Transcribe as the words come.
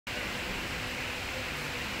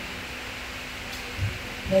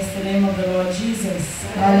Bless the name of the Lord Jesus.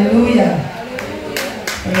 Hallelujah.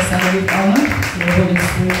 First, I give honor to the Holy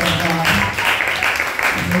Spirit of God.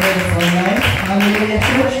 The Lord of our life. Hallelujah,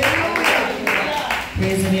 church.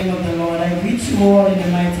 Praise the name of the Lord. I greet you all in the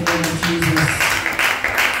mighty name of Jesus.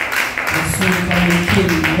 The soon coming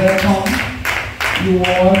King. Welcome you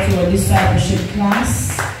all to a discipleship class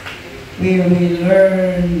where we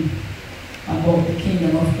learn about the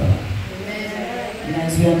kingdom of God. And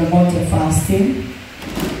as we are on the month of fasting,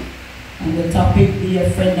 and the topic, be a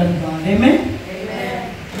friend of God. Amen?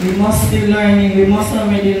 Amen. We must be learning. We must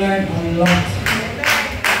already learn a lot.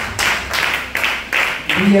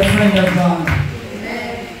 Be a friend of God.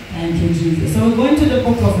 Amen. Thank you, Jesus. So we're going to the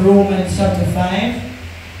book of Romans chapter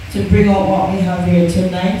 5 to bring out what we have here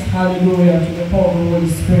tonight. Hallelujah, to the power of the Holy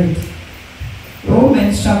Spirit.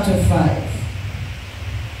 Romans chapter 5.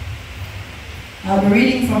 I'll be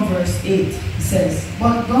reading from verse 8. It says,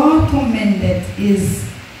 but God commended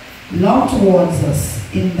his love towards us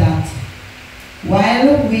in that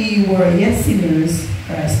while we were yet sinners,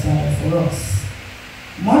 Christ died for us.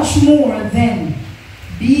 Much more then,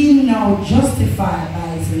 being now justified by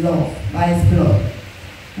his love, by his blood,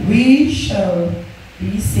 we shall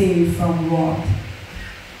be saved from wrath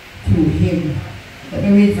through him. Let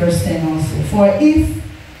me read verse 10 also. For if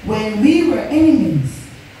when we were enemies,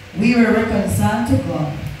 we were reconciled to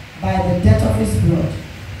God by the death of his blood,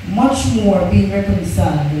 much more being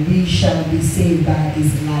reconciled, we shall be saved by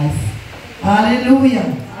his life. Hallelujah.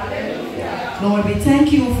 Hallelujah. Lord, we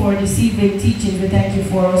thank you for this evening teaching. We thank you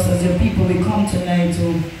for us as your people. We come tonight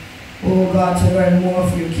to, oh God, to learn more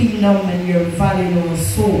of your kingdom and your value in our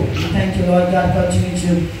soul. We thank you, Lord God, continue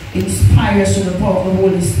to inspire us to the power of the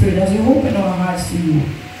Holy Spirit as we open our hearts to you.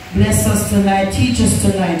 Bless us tonight. Teach us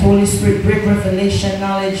tonight. Holy Spirit, bring revelation,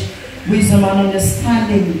 knowledge, wisdom and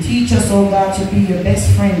understanding. Teach us, oh God, to be your best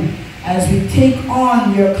friend as we take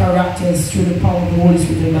on your characters through the power of the Holy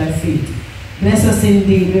Spirit by faith. Bless us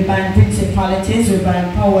indeed. We bind principalities, we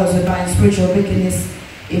bind powers, we bind spiritual wickedness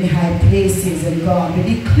in high places. And God,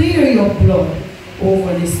 we declare your blood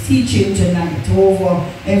over this teaching tonight, over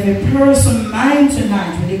every person, mind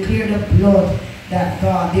tonight. We declare the blood that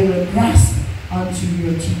God, they will grasp unto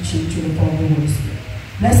your teaching to the power of the Holy Spirit.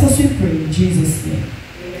 Bless us, we pray, in Jesus' name.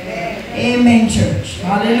 Amen, church.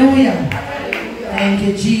 Hallelujah. Hallelujah. Thank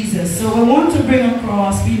you, Jesus. So we want to bring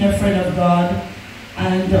across being a friend of God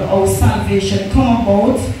and how salvation come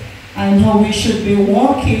about and how we should be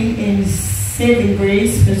walking in saving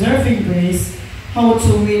grace, preserving grace, how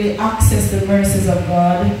to really access the mercies of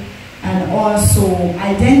God and also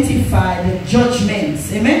identify the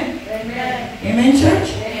judgments. Amen? Amen. Amen,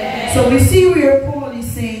 church? Amen. So we see where Paul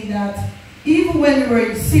is saying that even when we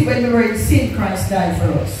were in sin, Christ died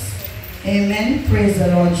for us. Amen. Praise the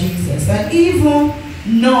Lord Jesus. And even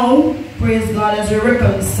now, praise God, as we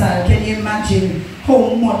reconcile, can you imagine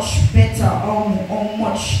how much better, how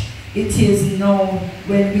much it is now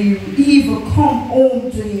when we even come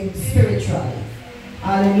home to him spiritually.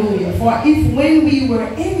 Hallelujah. For if when we were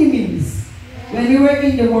enemies, when we were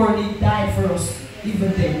in the world, he died for us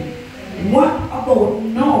even then. What about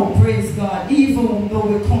now, praise God, even though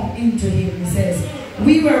we come into him, he says,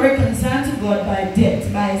 we were reconciled to God by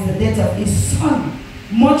death, by the death of his son.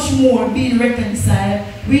 Much more being reconciled,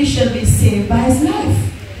 we shall be saved by his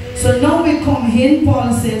life. So now we come in,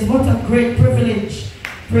 Paul says, what a great privilege.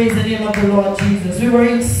 Praise the name of the Lord Jesus. We were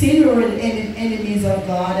in sin, we were enemies of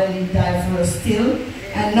God, and he died for us still.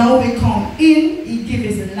 And now we come in, he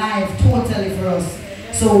gives his life totally for us.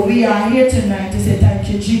 So we are here tonight to say thank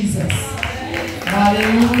you, Jesus.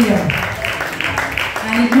 Hallelujah.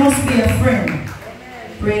 And it must be a friend.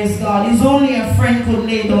 Praise God. It's only a friend could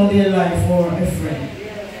lay down their life for a friend.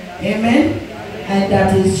 Amen. And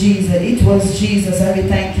that is Jesus. It was Jesus. And we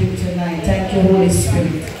thank you tonight. Thank you, Holy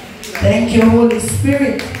Spirit. Thank you, Holy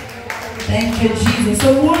Spirit. Thank you, Jesus.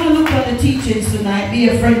 So we want to look at the teachings tonight. Be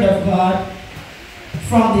a friend of God.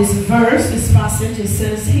 From this verse, this passage, it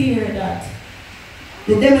says here that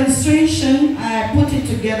the demonstration, I put it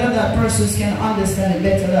together that persons can understand it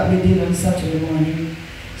better that we did on Saturday morning.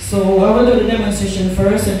 So I will do the demonstration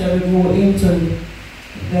first and then we go into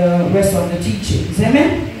the rest of the teachings.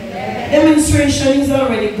 Amen? Amen. Demonstration is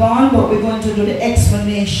already gone, but we're going to do the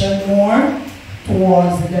explanation more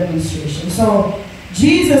towards the demonstration. So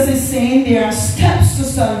Jesus is saying there are steps to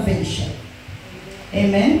salvation.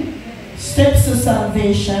 Amen? Steps to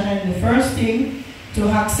salvation, and the first thing, to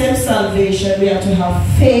accept salvation, we have to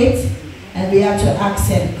have faith and we have to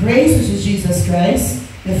accept grace, which is Jesus Christ.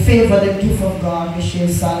 The favor, the gift of God, which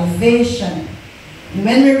is salvation. And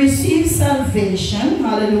when we receive salvation,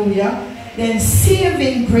 hallelujah, then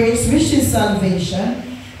saving grace, which is salvation,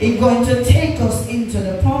 it's going to take us into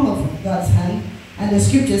the palm of God's hand. And the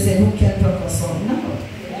scripture said, who can pluck us out? No.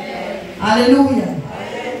 Hallelujah.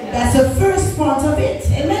 That's the first part of it.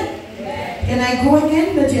 Amen. Can I go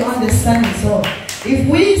again that you understand it? So, if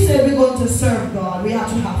we say we're going to serve God, we have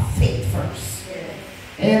to have faith first.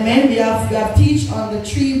 Amen. We have teach on the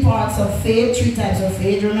 3 parts of faith, 3 types of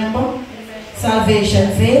faith, remember?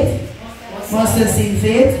 Salvation faith, mustard seed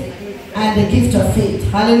faith, and the gift of faith.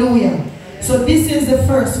 Hallelujah. So this is the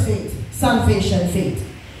first faith, salvation faith.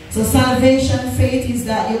 So salvation faith is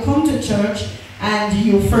that you come to church and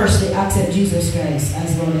you firstly accept Jesus Christ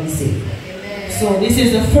as Lord and Savior. So this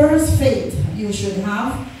is the first faith you should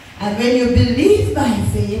have. And when you believe by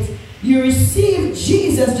faith, you receive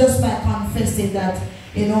Jesus just by confessing that,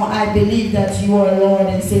 you know, I believe that you are Lord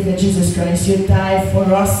and Savior Jesus Christ. You died for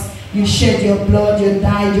us. You shed your blood. You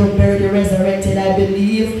died. You buried. You resurrected. I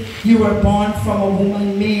believe you were born from a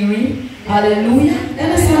woman, Mary. Hallelujah.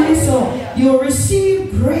 Understand it? So you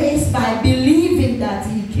receive grace by believing that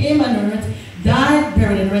he came on earth, died,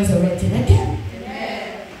 buried, and resurrected again.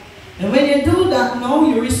 And when you do that now,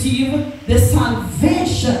 you receive the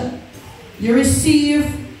salvation. You receive,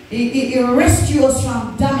 it rescues us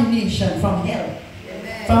from damnation, from hell,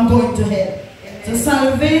 from going to hell. So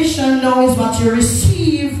salvation now is what you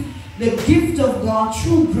receive, the gift of God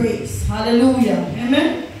through grace. Hallelujah.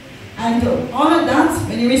 Amen. And all of that,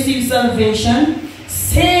 when you receive salvation,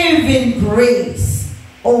 saving grace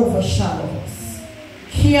overshadows us,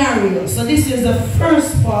 carry us. So this is the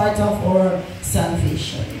first part of our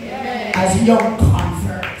salvation. As young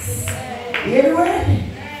converts. You hear the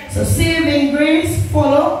word? So saving grace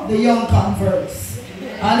follow the young converts.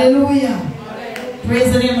 Hallelujah.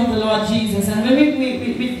 Praise the name of the Lord Jesus. And when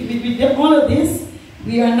we get all of this,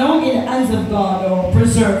 we are now in the hands of God, our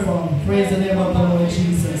preserver. Praise the name of the Lord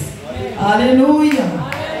Jesus.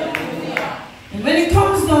 Hallelujah. And when it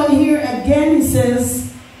comes down here again, it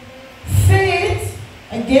says, faith,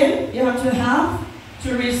 again, you have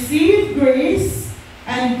to receive grace.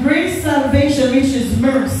 And grace salvation, which is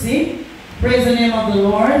mercy. Praise the name of the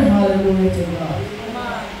Lord. Hallelujah to God.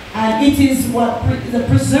 And it is what the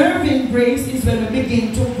preserving grace is when we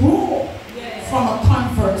begin to grow from a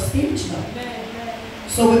convert stage now.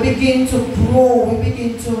 So we begin to grow, we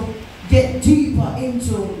begin to get deeper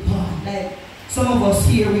into God. Like some of us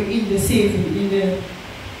here, we're in the saving, in the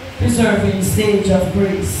preserving stage of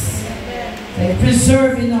grace. Like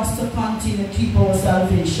preserving us to continue to keep our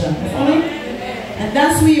salvation. And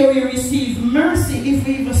that's where we receive mercy if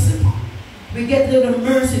we even slip. We get a little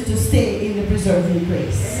mercy to stay in the preserving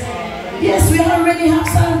grace. Yes, we already have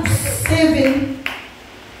some saving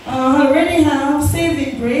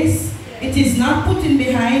grace. It is not putting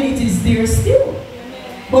behind, it is there still.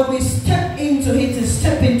 But we step into it to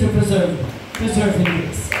step into preserving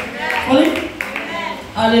grace.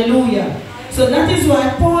 Hallelujah. So that is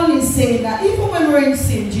why Paul is saying that even when we're in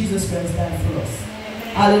sin, Jesus Christ died for us.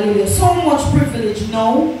 Hallelujah. So much privilege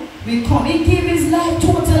now. We come. He gave his life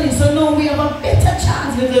totally. So now we have a better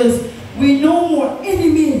chance because we no more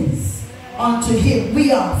enemies unto him.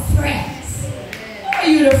 We are friends. Are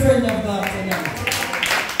you the friend of God tonight?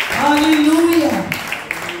 Hallelujah.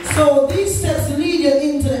 So these steps lead you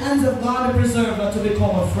into the hands of God, the preserver, to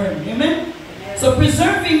become a friend. Amen? So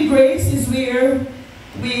preserving grace is where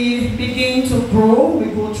we begin to grow.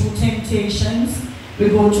 We go through temptations. We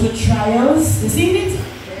go through trials. You see it?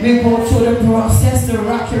 We go through the process, the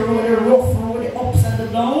rocky road, the rough road, the ups and the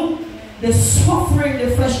downs, the suffering,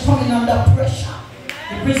 the flesh coming under pressure.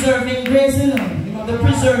 The preserving grace, you know, the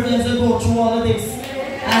preserving as you go through all of this.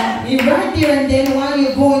 And right there and then, while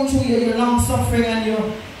you're going through your long suffering and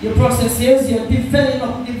your processes, you're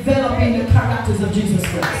developing the characters of Jesus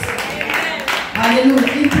Christ.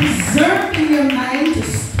 Hallelujah. You're preserving your mind to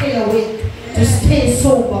stay awake, to stay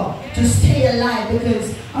sober, to stay alive.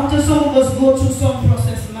 Because after some of us go through some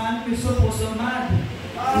process, man, we're supposed to mad.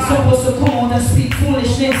 We're supposed to come out and speak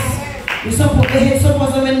foolishness. We're supposed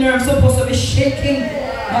to be nerves, supposed to be shaking.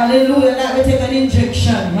 Hallelujah. Like we take an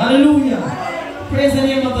injection. Hallelujah. Praise the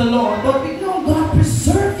name of the Lord. But we know God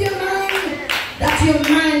preserve your mind. That your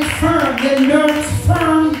mind firm, your nerves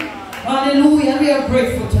firm. Hallelujah. We are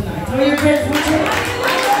grateful tonight. Are you grateful tonight?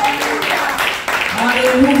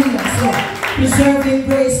 Hallelujah. So preserving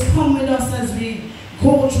grace come with us as we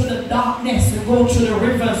go through the darkness, we go through the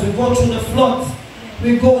rivers, we go through the floods,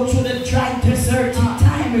 we go through the dry deserty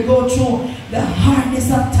time, we go through the hardness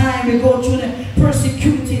of time, we go through the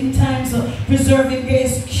persecuting times. So preserving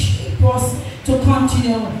grace keep us to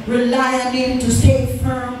continue, rely on him, to stay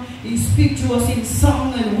firm. He speaks to us in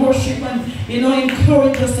song and worship, and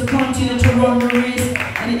encourage us to continue to run the race,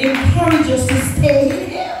 and encourage us to stay in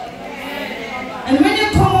him. And when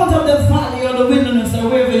you come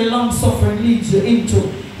into,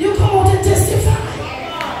 you come out and testify.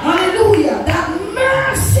 Hallelujah. That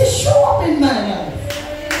mercy show up in my life.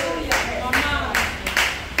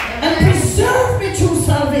 And preserve me through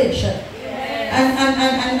salvation.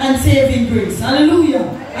 And saving grace. Hallelujah.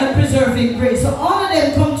 And preserving grace. So all of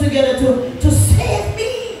them come together to save me.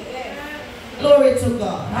 Glory to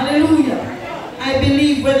God. Hallelujah. I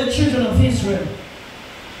believe when the children of Israel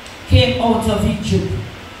came out of Egypt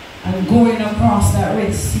and going across that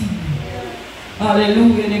Red Sea.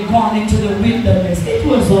 Hallelujah. They gone into the wilderness. It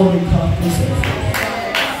was only God preserved.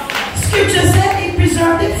 Scripture said He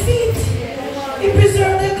preserved their feet. He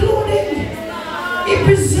preserved their clothing. He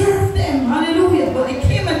preserved them. Hallelujah. But there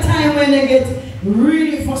came a time when they get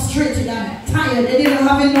really frustrated and tired. They didn't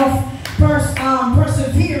have enough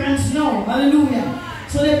perseverance now. Hallelujah.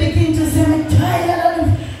 So they begin to say, I'm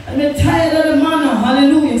tired of the manna.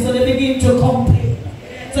 Hallelujah. So they begin to complain.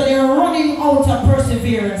 So they're running out of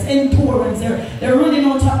perseverance, endurance. They're running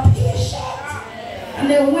out of patience. And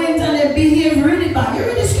they went and they behaved really bad. You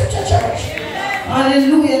read the scripture, church?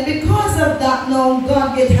 Hallelujah. Because of that, now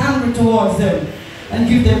God gets angry towards them and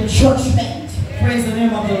give them judgment. Praise the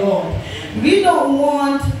name of the Lord. We don't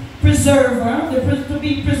want preserver to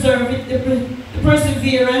be preserved, the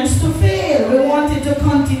perseverance to fail. We want it to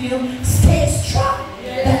continue, stay strong.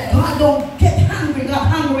 That God don't get angry, God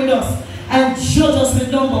angry with us and judge us with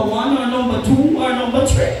number 1 or number 2 or number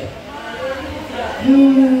 3.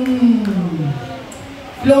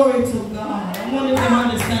 Glory to God. I wonder if you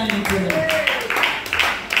understand it today.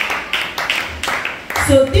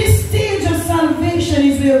 So this stage of salvation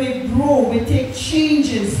is where we grow, we take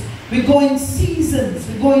changes, we go in seasons,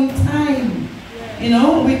 we go in time, you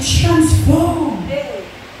know, we transform.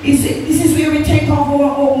 This is where we take off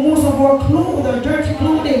most of our clothes, our dirty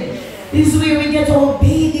clothing. This is where we get our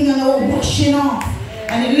bathing and our washing off.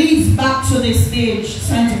 And it leads back to this stage,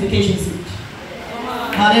 sanctification stage.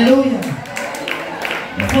 Hallelujah.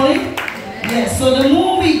 Okay? Yes, so the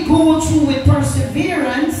more we go through with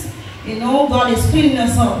perseverance, you know, God is cleaning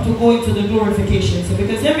us up to go into the glorification. So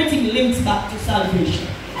because everything links back to salvation.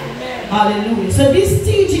 Hallelujah. So this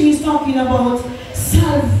teaching is talking about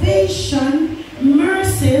salvation,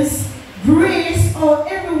 mercies, grace, or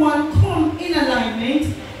everyone come in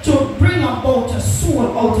alignment to bring about a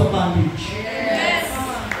soul out of bondage. Yes.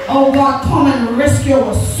 Oh God, come and rescue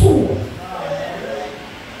our soul.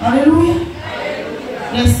 Hallelujah.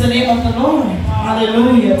 Bless the name of the Lord.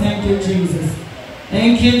 Hallelujah. Thank you, Jesus.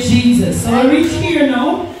 Thank you, Jesus. So I reach here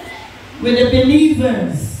now with the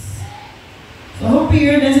believers. So up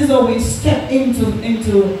here, this is how we step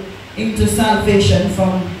into salvation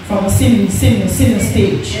from a sinning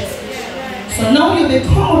stage. So now you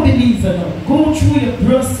become a believer now. Go through your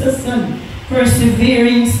process and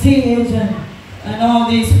persevering stage and all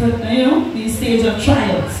these, you know, these stages of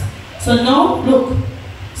trials. So now, look,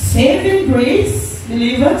 saving grace,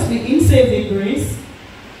 believers, we in saving grace,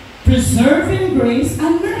 preserving grace,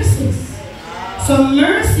 and mercies. So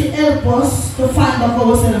mercy helps us to find out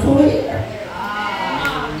ourselves over here.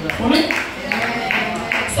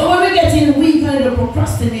 So when we get in weak and the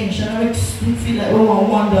procrastination, we feel like we want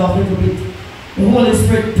to wander off a little bit. The Holy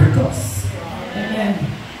Spirit prick us. Amen.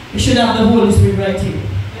 We should have the Holy Spirit right here.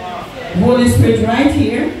 The Holy Spirit right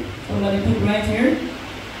here. Somebody put right here.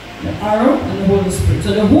 The arrow and the Holy Spirit.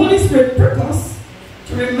 So the Holy Spirit prick us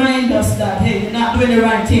to remind us that, hey, you're not doing the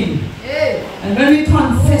right thing. And when we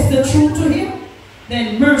confess the truth to Him,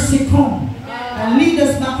 then mercy comes and lead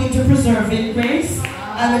us back into preserving grace.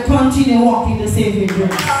 And we continue walking the saving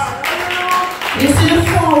grace. You see the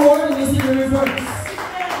forward and you see the reverse.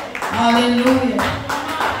 Hallelujah.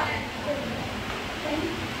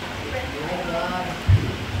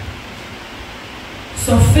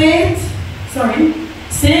 So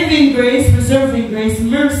saving grace, preserving grace,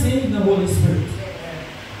 mercy in the Holy Spirit.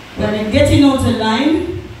 When you're getting out of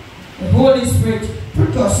line, the Holy Spirit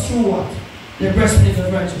put us through what? The breastplate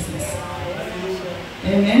of righteousness.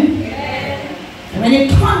 Amen. And when it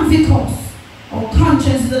convict us, our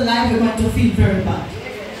conscience is alive, we're going to feel very bad.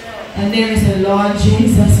 And there is a Lord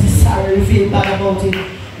Jesus, I'm sorry, we feel bad about it.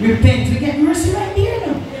 Repent, we get mercy right here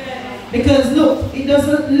now. Because look, it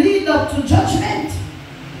doesn't lead up to judgment.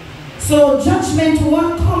 So judgment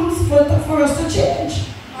one comes for us to change.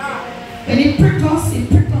 When it prick us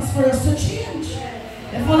for us to change.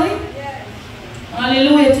 You follow?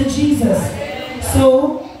 Hallelujah to Jesus.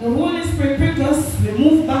 So the Holy Spirit prick us, we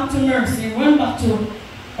move back to mercy, run back to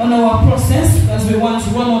on our process, because we want to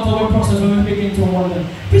run out of our process when we begin to wonder.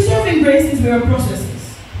 Preserving grace is where our process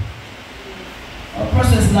is. Our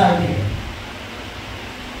process lies here.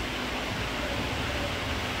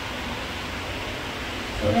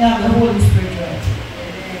 So we have the Holy Spirit right here.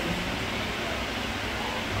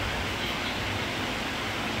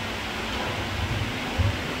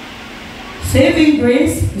 Saving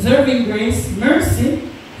grace, preserving grace, mercy,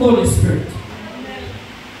 Holy Spirit.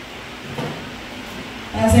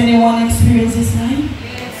 Has anyone experienced this night?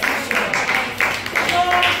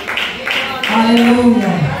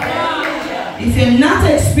 Hallelujah. If you're not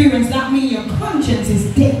experienced, that means your conscience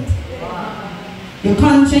is dead. Your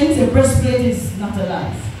conscience, your breastplate is not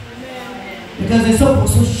alive. Because it's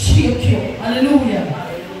supposed to shake you.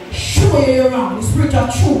 Hallelujah. Show you you're wrong. The Spirit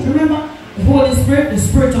of truth. Remember, the Holy Spirit, the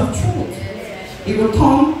Spirit of truth. He will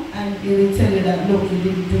come and he will tell you that, look, you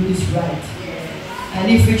didn't do this right.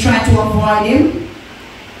 And if we try to avoid him,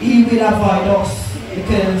 he will avoid us.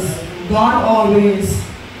 Because God always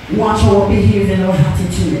watch our behavior and our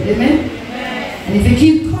attitude. Amen? And if you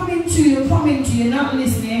keep coming to you, not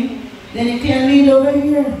listening, then you can lead over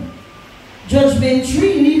here. Judgment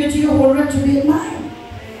 3, leave it to your whole right to be in mind.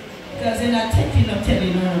 Because they're not taking or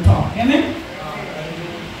telling or talk. Amen?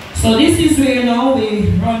 So this is where we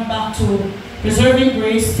run back to preserving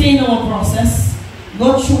grace, stay in our process,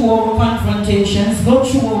 go through our confrontations, go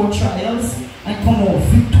through our trials, and come out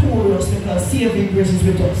victorious because saving grace is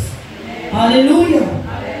with us. Hallelujah.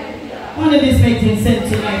 One of these making sense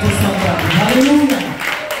tonight to somebody. Hallelujah.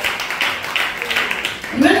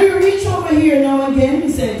 And when we reach over here now again, he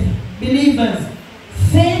said, believers,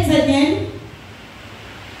 faith again,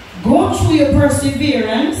 go through your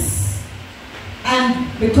perseverance,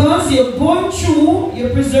 and because you're going through your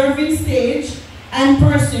preserving stage and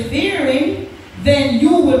persevering, then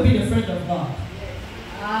you will be the friend of God.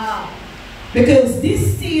 Because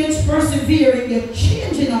this stage, persevering, you're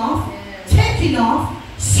changing off, taking off,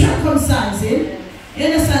 circumcising. You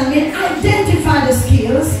understand me? Identify the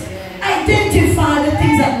skills, identify the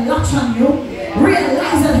things that latch on you,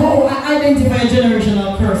 realize that, oh, I identify a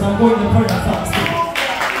generational curse. I'm going to prayer fasting.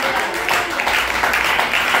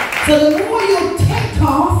 So the more you take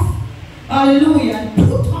off, hallelujah, and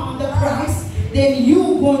put on the Christ, then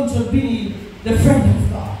you're going to be the friend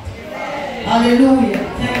of God. Hallelujah.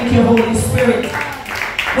 Thank you, Holy Spirit.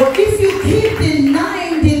 But if you keep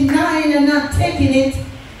denying and not taking it,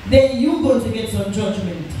 then you're going to get some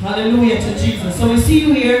judgment. Hallelujah to Jesus. So we see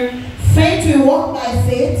you here. Faith, we walk by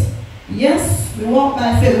faith. Yes, we walk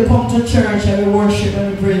by faith. We come to church and we worship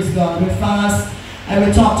and we praise God. We fast and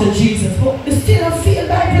we talk to Jesus. But we still feel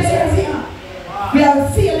by preserving. We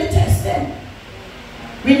have failed the test then.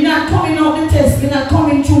 We're not coming out the test. We're not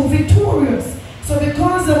coming through victorious. So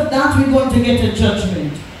because of that, we're going to get a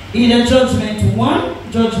judgment. Either judgment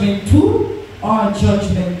 1, judgment 2, or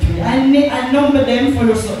judgment 3. I number them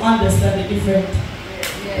for us to understand the different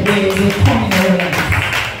ways they come in our life.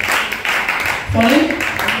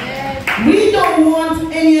 Right? We don't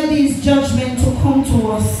want any of these judgments to come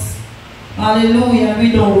to us. Hallelujah.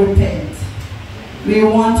 We don't repent. We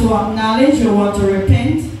want to acknowledge, we want to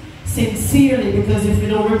repent sincerely, because if you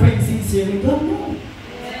don't repent sincerely, God knows.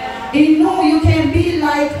 You know, you can be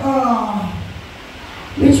like,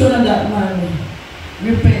 which one of that man?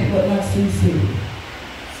 Repent but not sincere.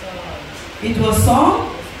 It was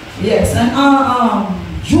Saul? Yes,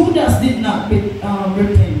 and Judas did not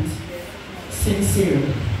repent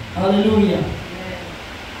sincerely. Hallelujah.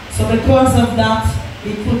 So because of that,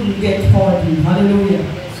 he couldn't get pardon. Hallelujah.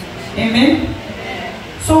 Amen.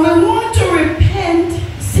 So we want to repent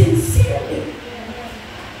sincerely,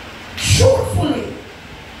 truthfully,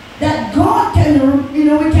 that God can, we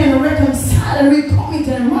can reconcile and recommit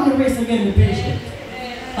and run the race again with patience.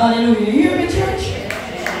 Hallelujah. You hear me, church?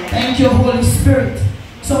 Thank you, Holy Spirit.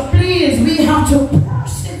 So please, we have to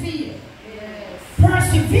persevere.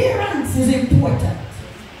 Perseverance is important.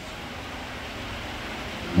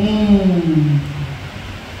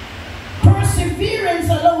 Perseverance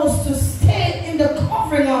allows us to stay in the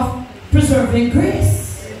covering of preserving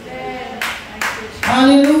grace.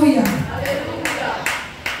 Hallelujah.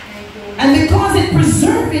 And because it's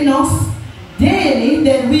preserving us daily,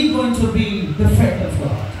 then we're going to be the friend of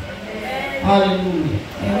God. Hallelujah.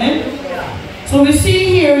 Amen. So we see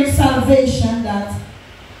here in salvation that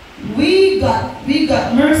we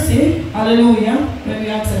got mercy. Hallelujah. When we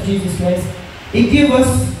accept Jesus Christ, He gives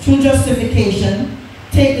us through justification.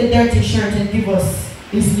 Take the dirty shirt and give us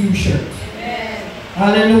His new shirt.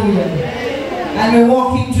 Hallelujah. And we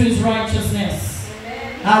walk into His righteousness.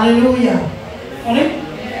 Hallelujah.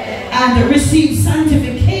 And receive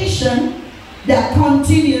sanctification that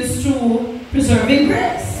continues through preserving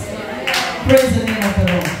grace. Praise the name of the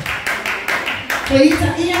Lord. So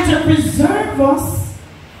He had to preserve us.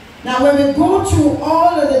 Now when we go through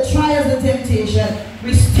all of the trials and temptation,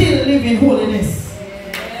 we still live in holiness.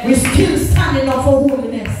 We're still standing up for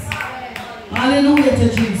holiness. Hallelujah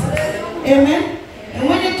to Jesus. Amen. And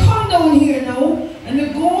when you come down here now, and we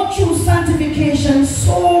go go through sanctification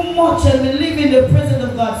so much and we live in the presence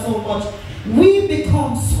of God so much, we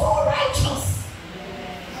become so righteous.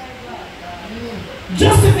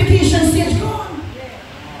 Justification stage gone.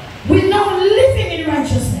 We're now living in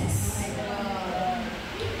righteousness.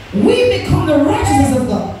 We become the righteousness of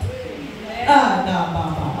God.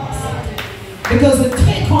 Because we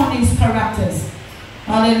take on these characters.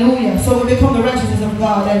 Hallelujah. So we become the righteousness of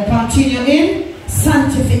God and continue in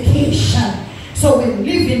sanctification. So we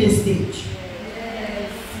live in this stage.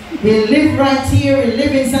 We live right here. We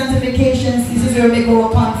live in sanctification. This is where we go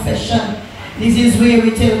to confession. This is where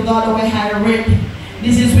we tell God, oh, I read.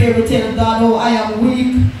 This is where we tell God, oh, I am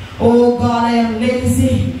weak. Oh, God, I am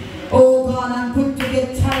lazy. Oh, God, I'm quick to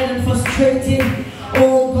get tired and frustrated.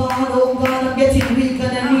 Oh, God, I'm getting weak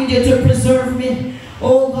and I need you to preserve me.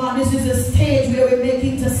 Oh, God, this is a stage where we make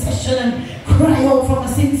intercession and cry out from a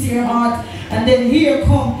sincere heart. And then here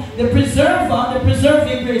come the preserver, the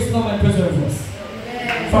preserving grace come and preserve us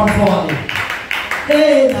from falling.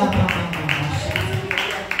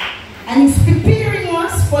 And he's preparing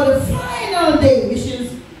us for the final day, which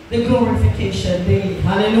is the glorification day.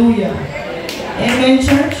 Hallelujah. Amen,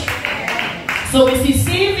 church. So we see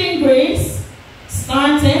saving grace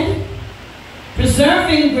started,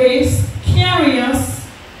 preserving grace carry us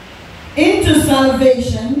into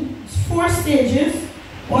salvation. It's 4 stages.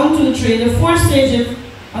 1, 2, 3. The 4 stages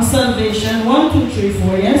of salvation. 1, 2, 3,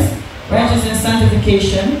 4. Yes. Righteousness,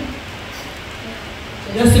 sanctification.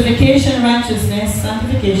 Justification, righteousness,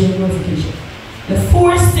 sanctification, glorification. The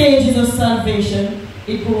 4 stages of salvation,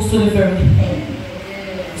 it goes to the very end.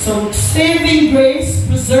 So saving grace,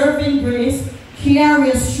 preserving grace,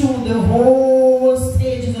 carry us through the whole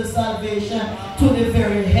stages of salvation to the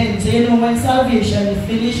very end. So you know when salvation is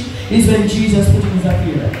finished is when Jesus put in his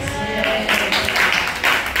appearance.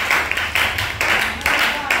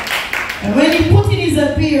 And when he put in his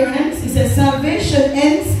appearance, he says salvation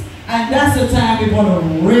ends, and that's the time we're going to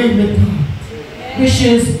reign with God, which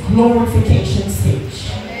is glorification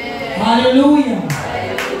stage. Hallelujah.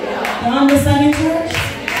 You understand it, church?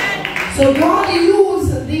 So God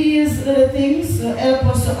used these little things to help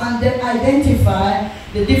us to identify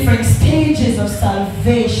the different stages of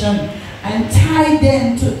salvation and tie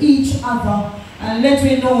them to each other and let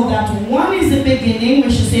me know that one is the beginning,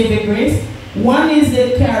 which is saving grace, one is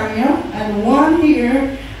the carrier, and one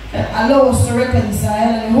here allow us to reconcile,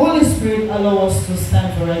 and the Holy Spirit allow us to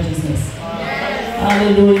stand for righteousness.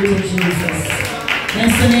 Hallelujah to Jesus.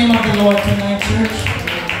 That's the name of the Lord tonight, church.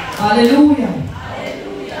 Hallelujah.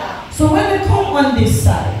 So when we come on this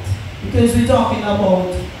side, because we're talking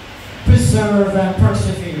about preserve and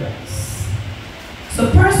perseverance.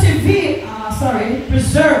 So preserve.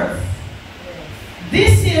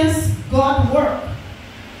 This is God's work.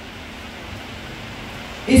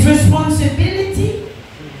 His responsibility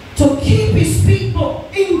to keep his people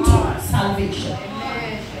into salvation.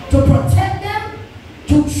 To protect them,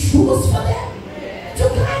 to choose for them, to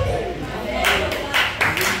guide them.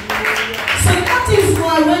 So that is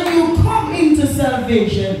why when you come into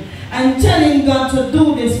salvation and telling God to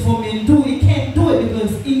do this for me, he can't do it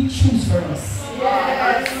because he chooses for us.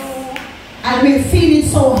 And we feel it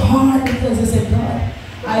so hard because he said, God,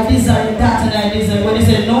 I desire that and I desire. When he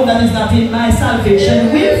said, no, that is not in my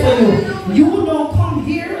salvation will for you. You don't come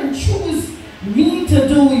here and choose me to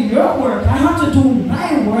do your work. I have to do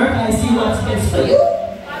my work. I see what's best for you.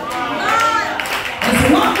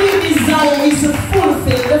 As what we desire is to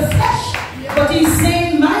fulfill the flesh. But he's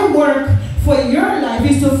saying my work for your life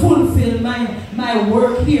is to fulfill my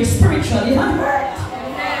work here spiritually on earth.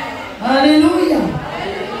 Hallelujah.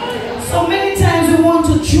 So many times we want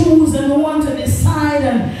to choose and we want to decide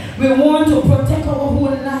and we want to protect our whole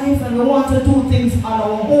life and we want to do things on our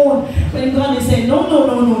own. When God is saying, no.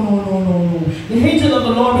 The angel of the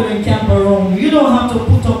Lord will encamp around you. You don't have to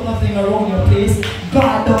put up nothing around your place.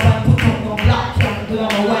 Guard up and put up no black candle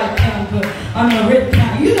and a white candle and a red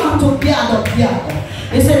candle. You don't have to gather.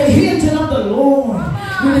 He said, the angel of the Lord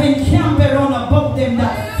will encamp around above them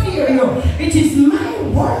that fear you. It is my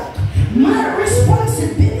work, my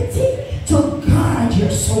responsibility to guard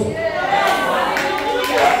your soul.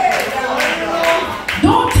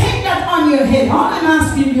 Don't take that on your head. All I'm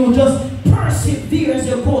asking you, just persevere as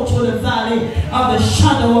you go through the valley of the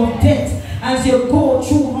shadow of death. As you go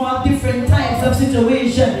through all different types of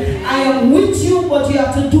situations. I am with you, but you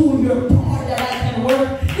have to do your part that I can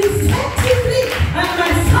work effectively. And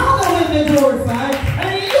my Father will be glorified.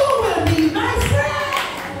 And you will be my friend.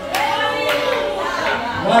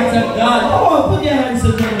 What a God. Oh, put your hands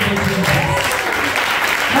together for Jesus.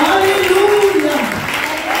 Hallelujah.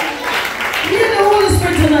 Hear the Holy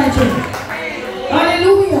Spirit tonight, church.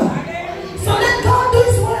 Hallelujah. So let God do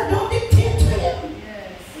his work.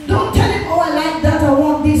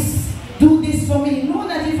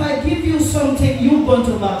 something, you're going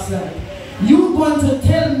to backslide. You're going to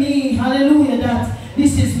tell me, hallelujah, that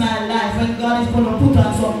this is my life, and God is going to put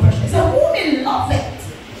on some pressure. He said, who will love it?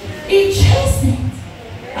 He chased it.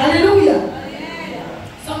 Hallelujah.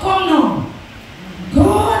 So come now.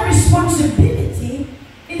 God's responsibility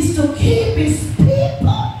is to keep his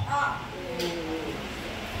people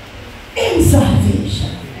in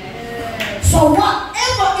salvation. So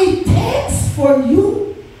whatever it takes for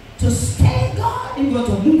you to stay God, you're going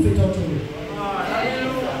to move it out of you.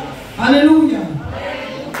 Hallelujah.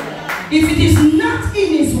 If it is not in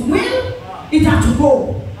his will, it has to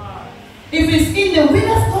go. If it's in the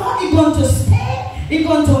will of God, it's going to stay, it's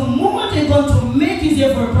going to mold, it's going to make it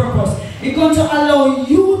there for a purpose. It's going to allow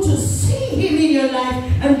you to see him in your life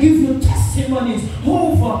and give you testimonies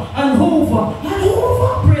over and over and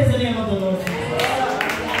over. Praise the name of the Lord.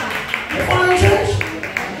 You follow, church?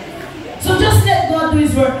 So just let God do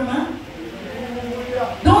his work, man.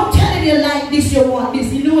 Don't tell him you like this, you want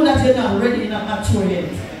this. You know that you're not ready, you're not mature yet.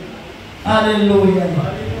 Hallelujah.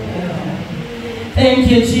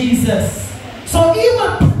 Thank you, Jesus. So he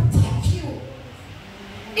will protect you.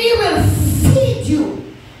 He will feed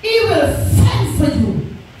you. He will fend for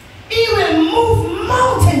you. He will move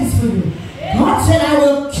mountains for you. God said, I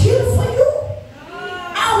will kill for you.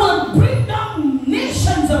 I will bring down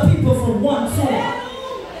nations of people for one soul.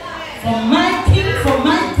 For my king, for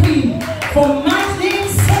my queen, for my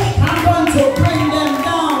name's sake, I'm going to bring them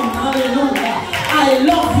down. Hallelujah. I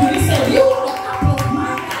love you. He said, you are the apple of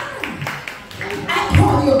my eye. I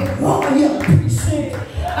call you royal priesthood.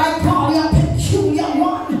 I call you a peculiar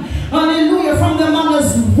one. Hallelujah. From the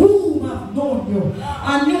mother's womb I've known you.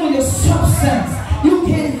 I know your substance. You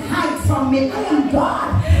can't hide from me. I am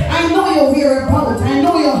God. I know your whereabouts. I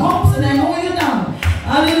know your hopes and I know you down.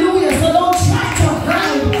 Hallelujah. So don't try to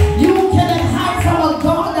hide. You cannot hide from a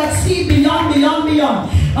God that sees beyond, beyond, beyond.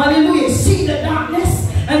 Hallelujah. See the darkness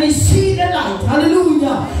and you see the light.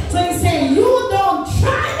 Hallelujah. So he's saying, you don't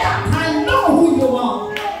try that. I know who you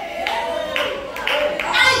are.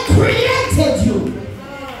 I created you.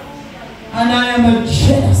 And I am a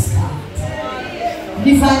jealous God.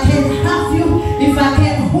 If I can't have you, if I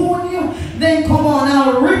can't hold you, then come on,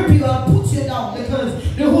 I'll rip you, I'll put you down,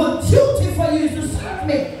 because the whole duty for you is to serve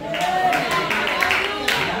me.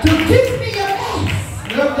 To give me your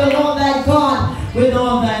best. Love the Lord thy God with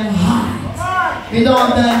all thine heart, with all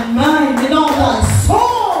thy mind, with all thy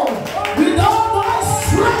soul, with all thy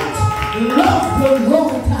strength. Love the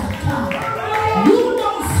Lord thy God. You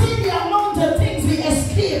don't see the amount of things we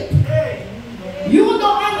escape. You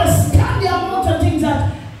don't understand the amount of things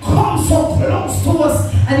that come so close to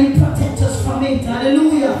us and he protects us from it.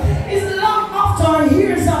 Hallelujah. It's long after our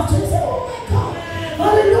years after. You say, oh my God.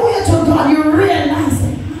 Hallelujah to God. You realize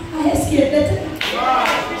it. I escaped that.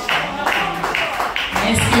 I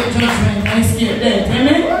escaped judgment. I escaped death.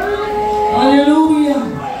 Amen. Hallelujah.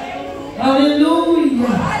 Hallelujah.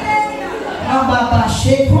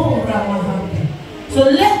 So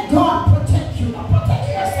let God protect you. Now protect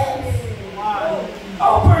yourself.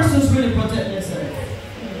 All persons really protect themselves.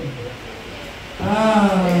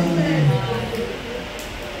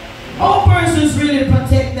 All persons really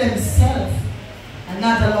protect themselves and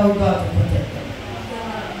not allow God to protect them.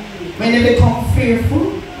 When they become fearful,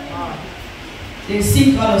 they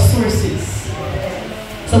seek other sources.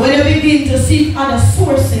 So when you begin to seek other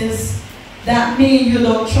sources, that means you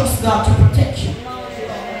don't trust God to protect you.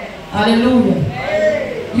 Hallelujah.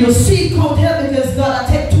 You seek out help because God will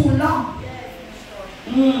take too long.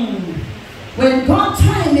 When God's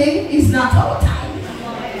timing is not our time.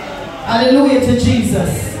 Hallelujah to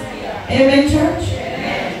Jesus. Amen, church?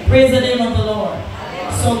 Amen. Praise the name of the Lord.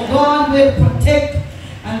 So God will protect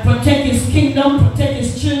and protect his kingdom, protect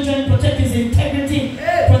his children, protect his integrity,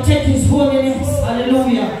 protect his holiness.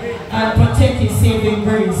 Hallelujah. And protect his saving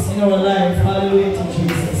grace in our life. Hallelujah to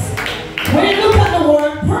Jesus. When you look at the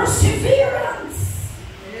word perseverance,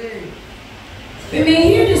 we may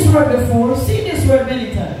hear this word before, see this word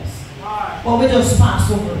many times, but we just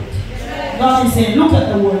pass over it. God is saying, look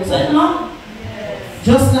at the word. Say, no?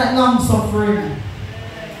 Just like long suffering,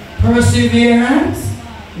 perseverance,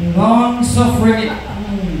 long suffering,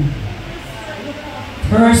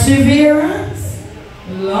 perseverance,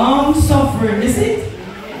 long suffering. Is it?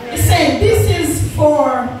 He's saying this is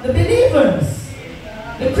for the believers,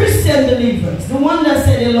 the Christian believers, the one that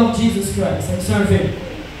said they love Jesus Christ and serve him.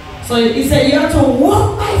 So he said you have to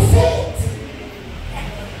walk by faith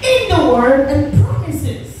in the word and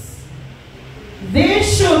promises. They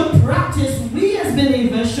should practice, we as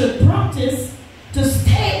believers should practice to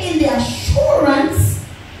stay in the assurance,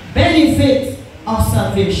 benefit of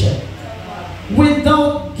salvation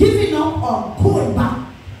without giving up or going back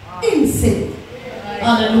in saved.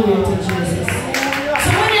 Hallelujah to Jesus. So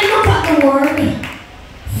when you look at the word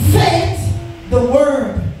faith, the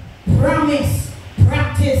word promise,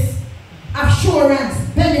 practice, assurance,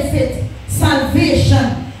 benefit,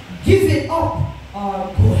 salvation, giving up,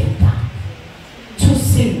 or going back to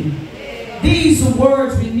sin. These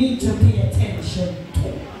words we need to pay attention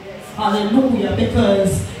to. Hallelujah.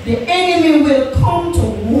 Because the enemy will come to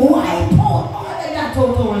wipe out all of that out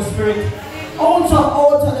of our spirit. Also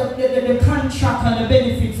out of the contract and the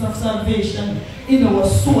benefits of salvation in our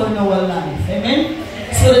soul, in our life.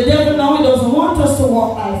 Amen. So the devil now, he doesn't want us to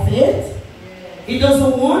walk by faith. He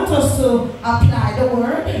doesn't want us to apply the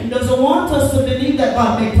word. He doesn't want us to believe that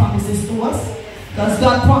God made promises to us. Because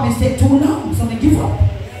God promised take too long, so we give up.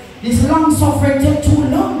 This long suffering take too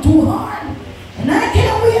long, too hard. And I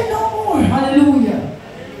can't wait no more. Hallelujah.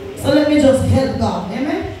 So let me just help God.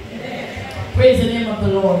 Amen. Praise the name of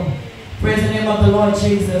the Lord. Praise the name of the Lord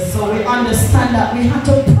Jesus. So we understand that we have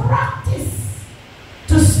to practice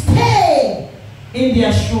to stay in the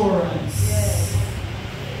assurance. Yes.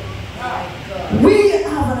 We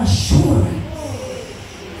have an assurance.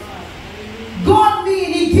 God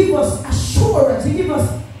means He gives us assurance. He gives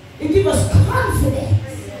us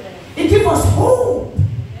confidence. He gives us hope.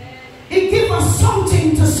 He gives us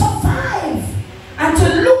something to survive and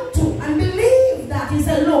to look to and believe that. He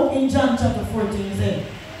said, look, in John chapter 14, he said,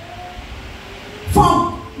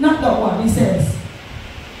 not that one, he says,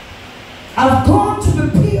 I've gone to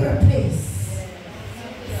prepare a place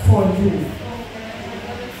for you.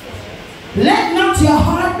 Let not your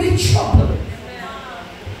heart be troubled.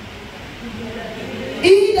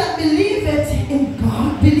 He that believeth in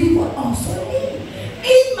God, believeth also in me.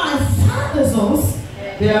 In my Father's house,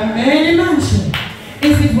 there are many mansions.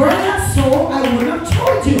 If it were not so, I would have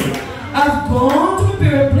told you. I've gone to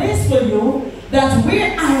prepare a place for you, that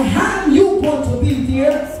where I am, you want to be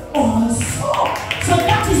there also. So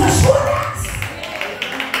that is assurance.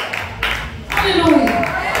 Hallelujah.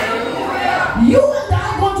 You and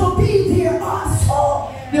I want to be there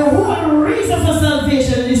also. The whole reason for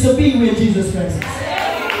salvation is to be with Jesus Christ.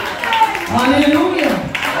 Hallelujah.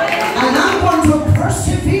 And I'm going to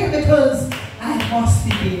persevere because I must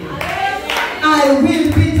be there. I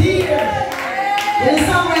will be there. There's a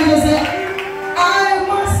songwriter said, I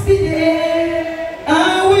must be there.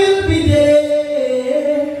 I will be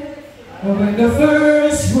there. When the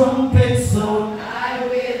first trumpet sound, I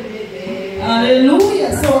will be there.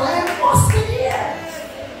 Hallelujah. So I must be there.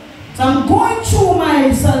 So I'm going through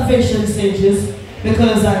my salvation stages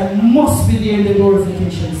because I must be there in the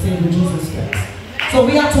glorification stage of Jesus Christ. So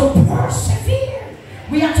we have to persevere.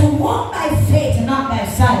 We have to walk by faith and not by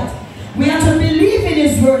sight. We have to believe in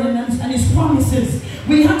His word and His promises.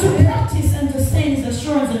 We have to practice and to stay in His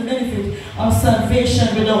assurance and benefit of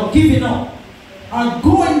salvation without giving up or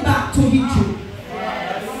going back to hatred.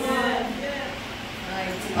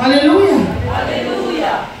 Hallelujah.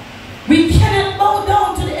 Hallelujah. We cannot bow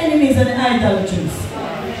down to the enemies and the idolaters.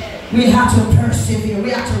 We have to persevere. We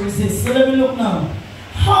have to resist. So let me look now.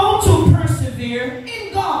 How to persevere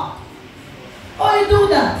in God. How do you do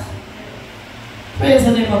that? Praise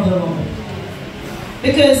the name of the Lord.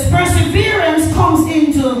 Because perseverance comes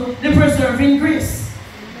into the preserving grace.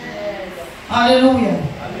 Hallelujah.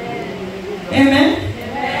 Amen.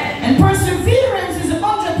 Amen. And perseverance is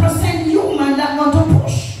 100% human that want to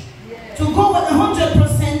push to go with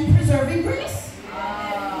 100% preserving grace.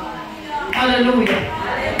 Hallelujah.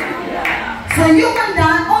 So human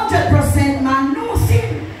done 100% man, no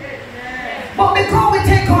sin. But because we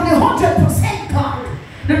take on the 100% God,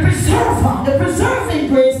 the preserver, the preserving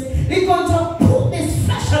grace, He's going to put this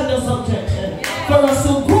flesh under subjection for us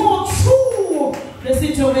to go through the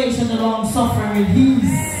situation, the long suffering with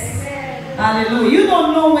ease. Hallelujah. You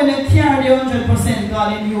don't know when you carry the 100%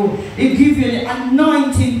 God in you, He gives you the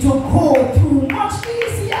anointing to go through much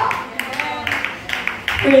easier.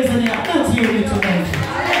 Praise the name. I'm not hearing you tonight.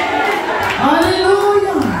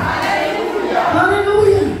 Hallelujah.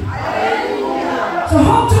 Hallelujah. Hallelujah. So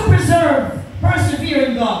how to persevere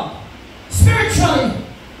in God? Spiritually,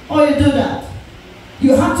 how you do that?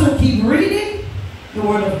 You have to keep reading the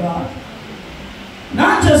Word of God.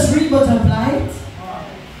 Not just read but apply it.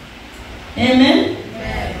 Amen?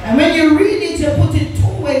 And when you read it, you put it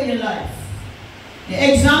two ways in your life. You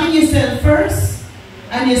examine yourself first,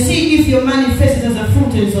 and you see if you manifest it as a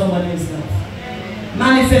fruit in somebody's life.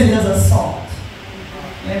 Manifest it as a salt.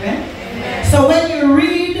 Amen? Amen? So when you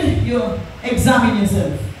read, you examine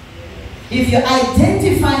yourself. If you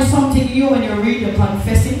identify something new when you read, you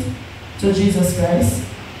confess it to Jesus Christ.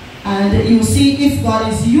 And you see if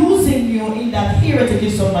God is using you in that area to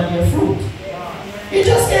give somebody a fruit. You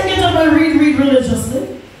just can't get up and read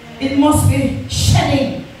religiously. It must be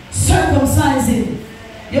shedding, circumcising.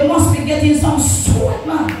 You must be getting some sweat,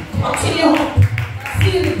 man. Continue up.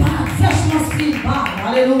 Feel bad. Flesh must feel bad.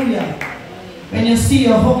 Hallelujah. When you see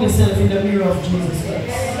your hug yourself in the mirror of Jesus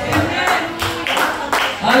Christ.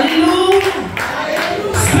 Hallelujah.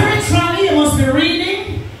 Spiritually, you must be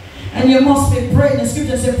reading and you must be praying. The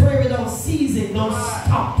scripture says, pray without ceasing. Don't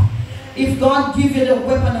stop. If God gives you the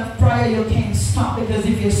weapon of prayer, you can't stop. Because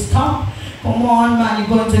if you stop, come on, man,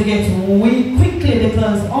 you're going to get weak quickly.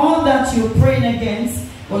 Because all that you're praying against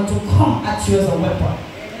going to come at you as a weapon.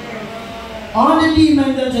 All the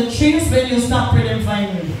demons that you chase when you stop praying,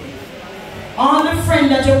 find you. All the friends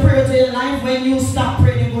that you pray to your life, when you stop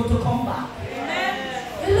praying, they're going to come back.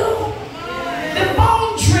 Hello. The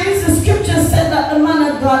boundaries, the scripture said that the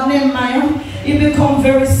man of God, Nehemiah, he become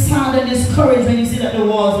very sad and discouraged when you see that the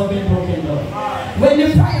walls have been broken down. When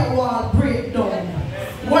the prayer wall break down,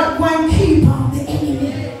 what one keep out the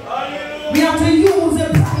enemy? We have to use the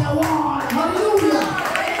prayer wall, hallelujah,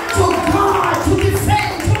 to guard, to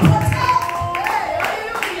defend, to protect,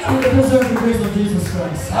 to preserve the grace of Jesus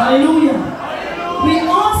Christ. Hallelujah. We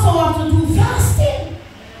also have to do fasting.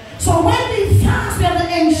 So when we fast, we have to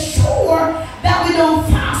ensure that we don't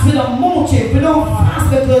fast with a motive. We don't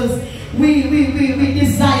fast because we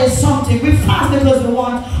desire something. We fast because we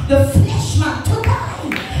want the flesh man to die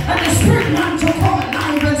and the spirit man to come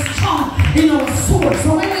alive and strong in our soul.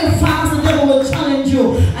 So when you fast, the devil will challenge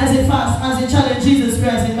you as he challenged Jesus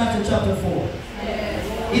Christ in Matthew chapter 4.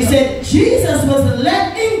 He said Jesus was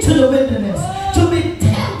led into the wilderness to be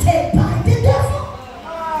tempted by the devil,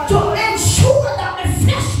 to ensure that the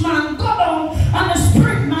flesh man go down and the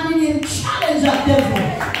spirit man in him challenge that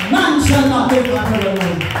devil. Man shall not live by bread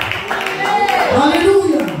alone.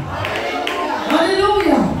 Hallelujah.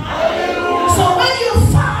 Hallelujah. So when you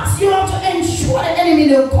fast, you have to ensure the enemy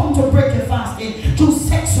will come to break your fasting through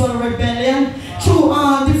sexual rebellion, through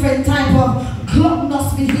different type of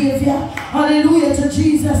gluttonous behavior. Hallelujah to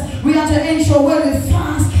Jesus. We have to ensure when we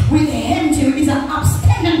fast, we empty. It's an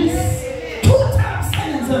abstinence, total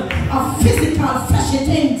abstinence of physical, fleshy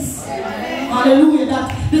things. Hallelujah.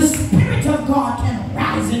 That the Spirit of God can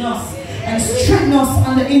rise in us and strengthen us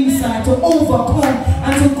on the inside to overcome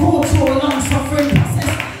and to go through a long-suffering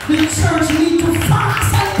process. The church needs to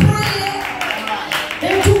fast and pray.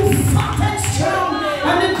 They're too fat and strong,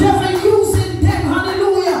 and the devil using them,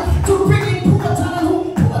 hallelujah, to bring in portal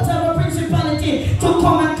and portal of principality to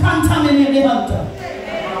come and contaminate the altar.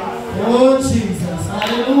 Oh Jesus,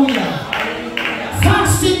 hallelujah.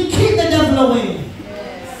 Fasting keep the devil away.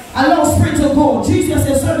 Allow spirit to go. Jesus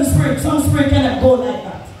says certain spirit, some spirit cannot go like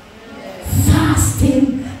that.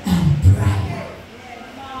 Fasting and prayer.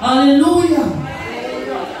 Hallelujah.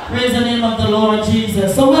 Praise the name of the Lord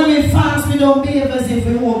Jesus. So when we fast, we don't behave as if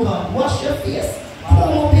we woke up. Wash your face, come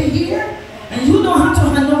over here, and you don't have to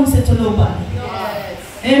announce it to nobody.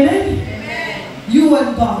 Yes. Amen? Amen. You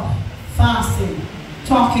and God, fasting,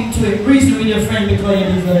 talking to it, reason with your friend because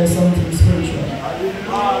you desire something spiritual.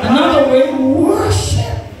 Another way,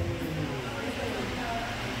 worship.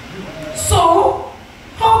 So,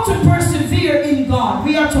 how to persevere in God?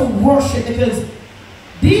 We have to worship because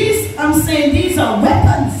these, I'm saying, these are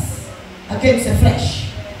weapons against the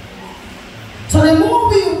flesh. So the more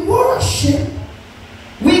we worship,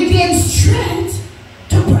 we gain strength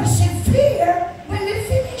to persevere when we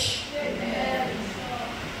finish. Amen.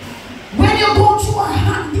 When you go through a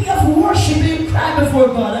hard day of worship, you cry before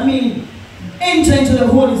God. I mean, enter into the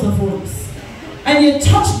holies of holies. And you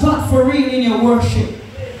touch God for real in your worship.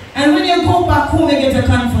 And when you go back home, you get a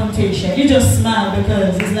confrontation. You just smile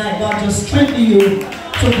because it's like God just strengthening you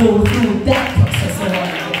to go through that process.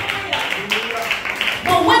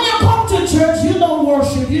 But when you come to church, you don't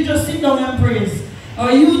worship. You just sit down and praise.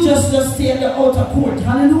 Or you just stay at the outer court.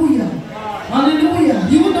 Hallelujah. Hallelujah.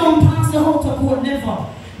 You don't pass the outer court, never.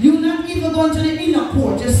 You're not even going to the inner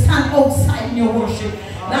court. You stand outside in your worship.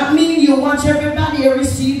 That means you watch everybody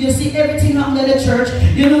receive. You see everything under the church.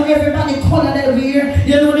 You know everybody color they wear.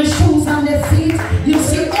 You know the shoes on their feet. You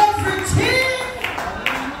see everything.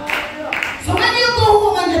 So when you go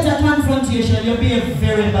home and get a confrontation, you'll be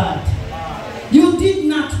very bad. You did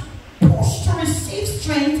not push to receive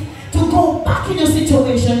strength to go back in your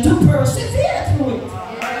situation to persevere through it.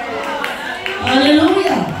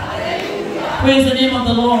 Hallelujah. Praise the name of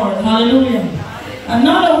the Lord. Hallelujah.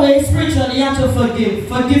 Another way spiritually, you have to forgive.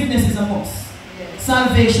 Forgiveness is a must.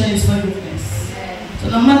 Salvation is forgiveness. So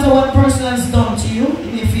no matter what person has done to you,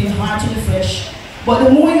 it may feel hard to the flesh. But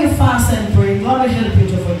the more you fast and pray, God will help you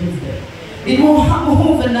to forgive them. It won't happen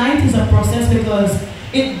overnight. It's a process because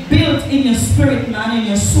it built in your spirit, man, in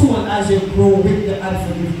your soul as you grow with the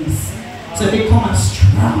unforgiveness. to become a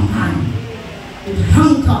strong man. It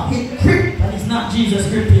hunker, it grip, but it's not Jesus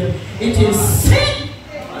grip here. It is sin.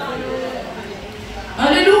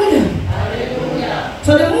 Hallelujah. Hallelujah.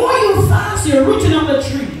 So the more you fast, you're rooting up the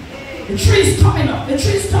tree. The tree is coming up. The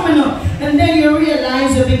tree is coming up. And then you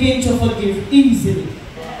realize you begin to forgive easily.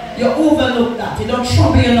 You overlook that. You don't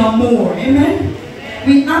trouble you no more. Amen?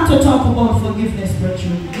 We have to talk about forgiveness,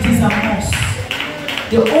 brethren. It is a must.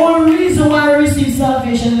 The only reason why we receive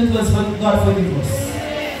salvation is because God forgive us.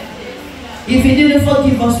 If He didn't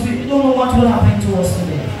forgive us, we don't know what will happen to us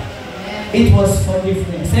today. It was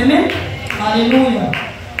forgiveness. Amen? Hallelujah.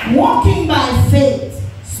 Walking by faith.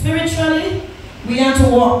 Spiritually, we have to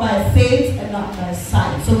walk by faith and not by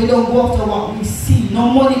sight. So we don't go after what we see. No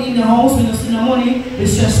money in the house. We don't see no money, we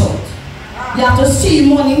stress out. You have to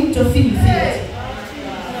see money to feel faith.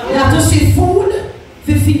 You have to see food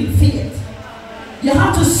to feel faith. You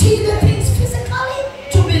have to see the things physically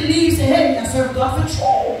to believe, say, hey, I serve God for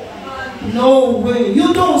true. No way.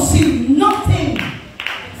 You don't see nothing.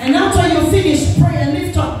 And after you finish praying,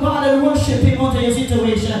 lift up God and worship Him onto your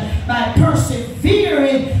situation by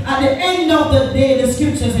persevering. At the end of the day, the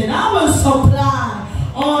scripture says, I will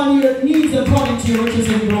supply all your needs according to your riches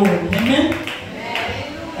in glory. Amen?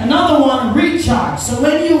 Another one, recharge. So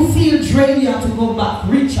when you feel drained, you have to go back.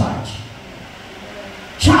 Recharge.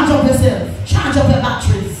 Charge up yourself. Charge up your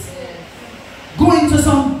batteries. Go into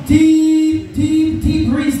some deep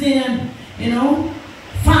reasoning and,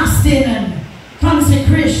 fasting and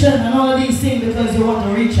consecration and all of these things because you want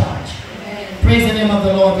to recharge. Praise the name of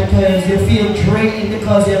the Lord, because you feel drained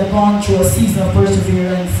because you have gone through a season of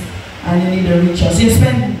perseverance and you need a recharge. So you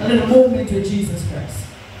spend a little moment with Jesus Christ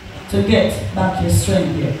to get back your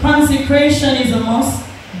strength here. Consecration is a must.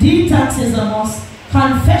 Detox is a must.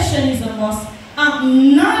 Confession is a must.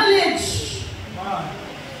 Acknowledge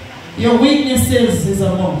your weaknesses is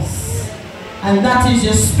a must. And that is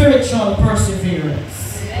your spiritual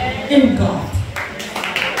perseverance in God.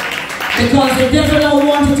 Because the devil don't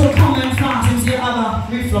want you to come and fast and you have a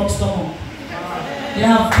reflux stomach. You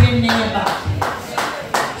have pain in your back.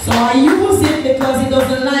 So I use it because He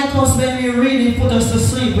doesn't like us when we read and put us to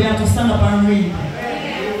sleep. We have to stand up and read.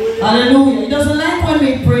 Hallelujah. He doesn't like when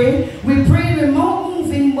we pray. We pray with mouth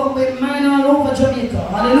moving but with mind all over Jamaica.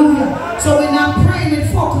 Hallelujah. So we're not praying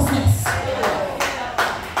with focusedness.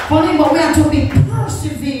 Funny, but we have to be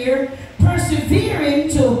persevering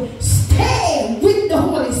to stay with the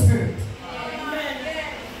Holy Spirit.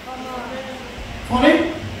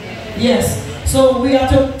 Funny? Yes. So we have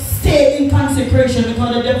to stay in consecration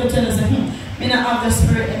because the devil tells us, me not have the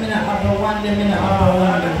spirit, me not have the wonder, me not have the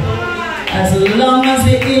wonder. As long as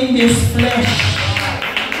we're in this flesh,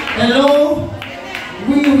 hello,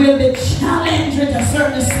 we will be challenged with a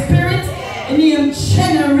certain spirit, and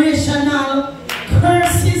generational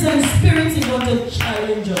curses and spirits is going to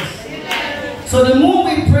challenge us. So the more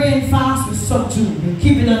we pray and fast, we subdue, we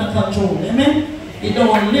keep it under control. Amen? It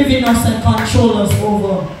don't live in us and control us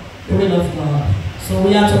over the will of God. So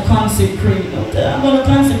we have to consecrate. I'm going to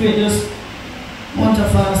consecrate just once a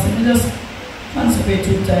fast. Let me just consecrate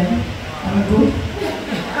 2 times. I'm good.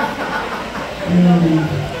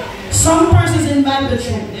 Some persons in Bible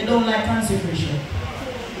truth, they don't like consecration.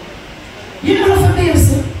 You don't have to be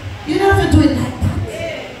yourself. You don't have to do it like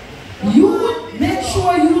that. You make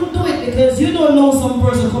sure you do it because you don't know some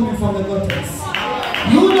person coming from the gutters.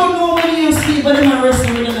 You don't know when you sleep, but they're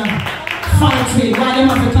wrestling with them. Tree. Why they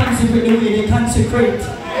have to consecrate the way they consecrate?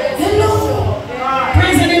 Hello.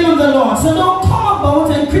 Praise the name of the Lord. So don't come about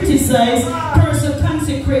and criticize personal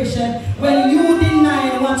consecration when you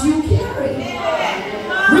deny what you carry.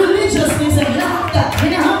 Religiousness and have that.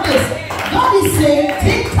 When you have this, God is saying,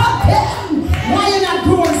 think again. Why you're not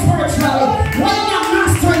growing spiritually? Why you're not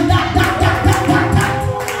mastering that?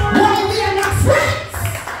 Why we are not friends?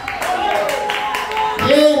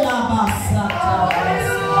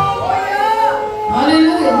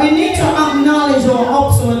 Hallelujah. We need to acknowledge our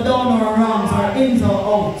ups or downs, our wrongs, our ins or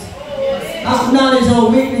outs. Acknowledge our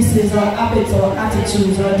weaknesses, our habits, our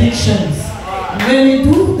attitudes, our addictions. When we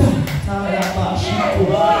do that,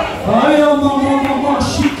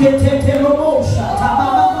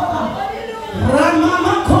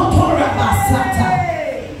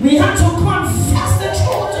 we have to confess the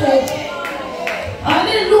truth to Him.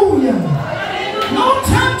 Hallelujah. No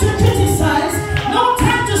time to criticize, no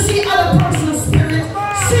time to see other person's spirit.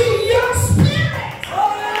 See your spirit.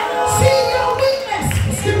 See your weakness.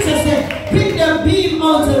 The scripture said, pick the beam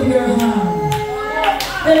out of your hand.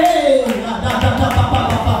 Hey,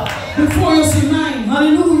 before you see mine.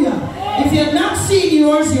 Hallelujah. If you're not seeing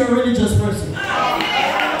yours, you're a religious person.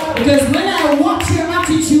 Because when I watch your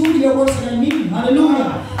attitude, you're worse than me.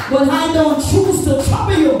 Hallelujah. But I don't choose to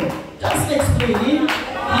trouble you. Just explaining.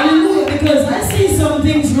 Hallelujah. Because I see some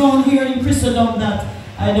things wrong here in Christendom that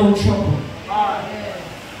I don't trouble.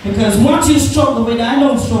 Because what you struggle with, I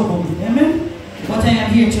don't struggle with. Amen? But I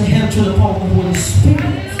am here to help through the power of the Holy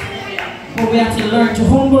Spirit. But we have to learn to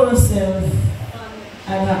humble ourselves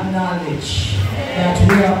and acknowledge that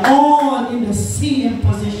we are all in the same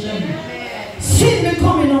position. Sin be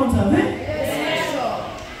coming out of it.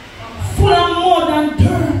 Full of more than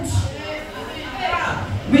dirt.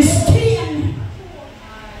 We stain.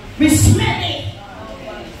 We smelly.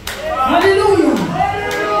 Hallelujah.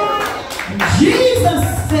 Jesus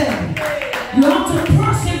said, you have to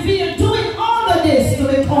persevere doing all of this to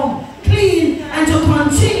become clean and to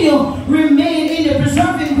continue remain in the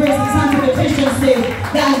preserving grace and sanctification state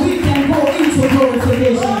that we can go into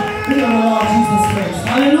glorification in the Lord Jesus Christ.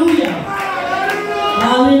 Hallelujah.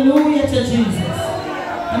 Hallelujah to Jesus.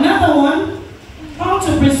 Another one, how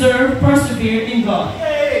to persevere in God.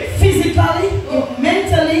 Physically,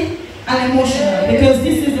 mentally, and emotionally. Because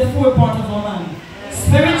this is the four part of a man.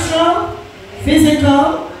 Spiritual,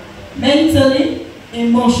 physical, mentally,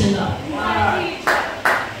 emotional.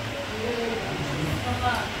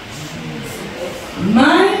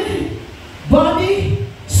 Mind, body,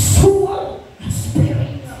 soul, and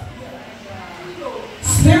spirit.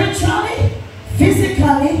 Spiritually,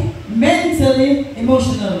 physically, mentally,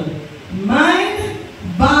 emotionally. Mind,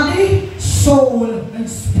 body, soul, and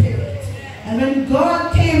spirit. And when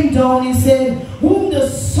God came down, he said, whom the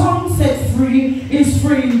Son set free is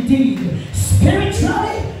free indeed.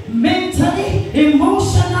 Spiritually, mentally,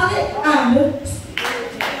 emotionally, and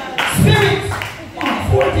spirit.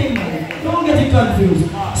 Four things. Don't get it confused.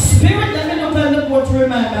 Spirit, let me not tell you what to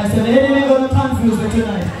remind myself. The enemy going to confuse me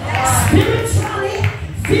tonight. Spiritually,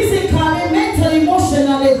 physically, mentally,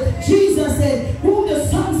 emotionally, Jesus said, whom the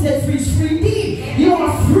Son set free is free indeed. You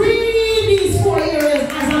are free in these four areas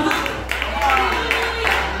as a man.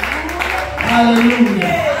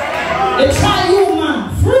 Hallelujah. The triune man,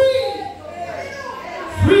 free.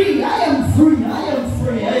 Free. I am free. I am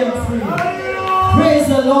free. I am free. Praise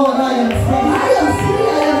the Lord. I am free. I am free.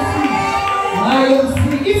 I am free. I am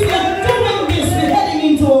free. If you're doing this, we're heading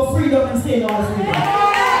into our freedom and staying our freedom.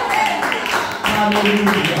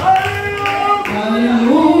 Hallelujah. Hallelujah.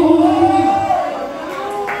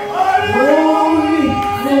 Glory,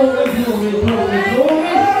 glory, glory, glory,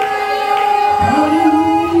 glory.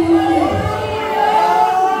 Hallelujah.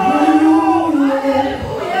 Hallelujah.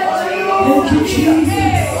 Thank you, Jesus.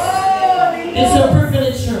 It's a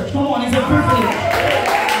privilege, church. Come on, it's a privilege.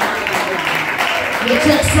 You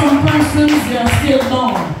check some persons, they are still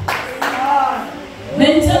gone.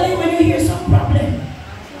 Mentally, when you hear some problem,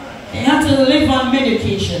 you have to live on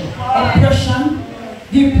medication. Oppression,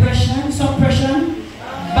 depression, suppression,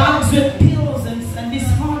 bags with pills and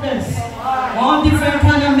disorders. All different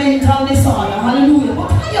kind of mental disorder. Hallelujah.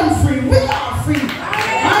 But I am free. We are free.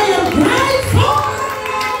 I am grateful.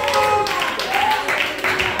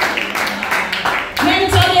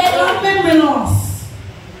 Mentally, I have memory loss.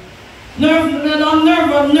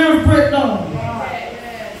 Nerve breakdown.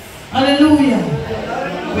 Hallelujah.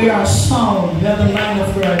 We are sound. We have the mind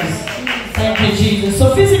of Christ. Thank you, Jesus.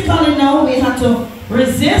 So physically now, we have to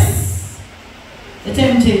resist the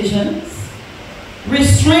temptations,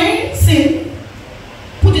 restrain sin,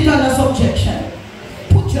 put it under subjection,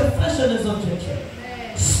 put your flesh under subjection,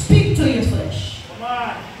 speak to your flesh.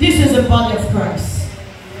 This is the body of Christ.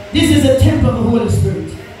 This is the temple of the Holy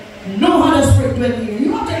Spirit. Know how the Spirit dwells here.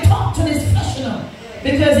 You have to talk to this flesh now,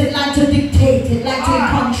 because it likes to dictate, it likes to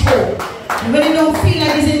control. And when it don't feel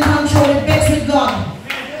like it's in control, it vexes with God.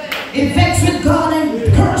 It vexes with God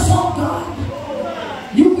and curse on God.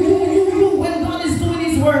 You, when God is doing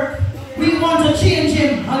his work, we want to change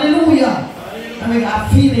him. Hallelujah. And we got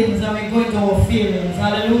feelings and we go into our feelings.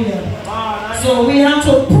 Hallelujah. So we have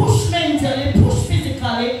to push mentally, push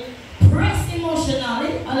physically, press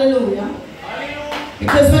emotionally. Hallelujah.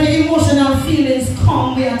 Because when the emotional feelings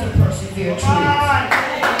come, we have to persevere through it.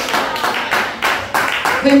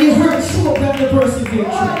 When the hurt show, we have to persevere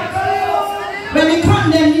through it. When the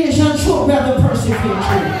condemnation show, we have to persevere through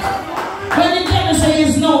it. When the devil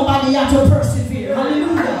says nobody, you have to persevere.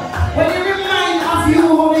 Hallelujah. When you remind of you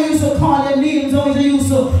how they used to call them names, how they used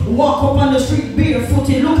to walk up on the street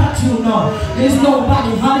barefooted, look at you now. There's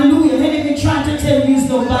nobody. Hallelujah. Enemy trying to tell you there's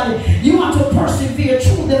nobody. You have to persevere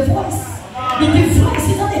through the voice. The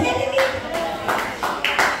devices of the enemy.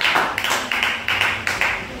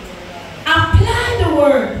 Apply the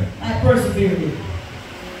word and persevere.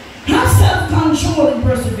 Have self-control in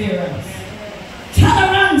perseverance.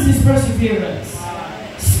 Tolerance is perseverance.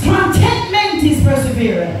 Contentment is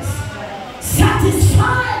perseverance.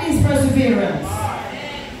 Satisfied is perseverance.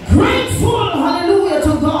 Grateful, hallelujah,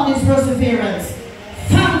 to God is perseverance.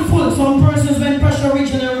 Thankful, some persons when pressure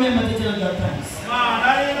reaches they remember to tell God thanks.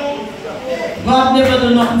 God never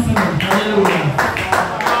do nothing for me. Hallelujah.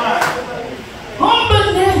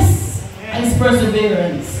 Humbleness is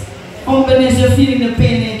perseverance. Humbleness, you're feeling the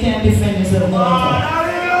pain and you can't defend yourself.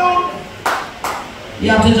 You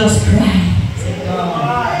have to just cry. Say, God.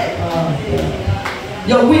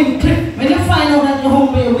 Your wing clip. When you find out that you're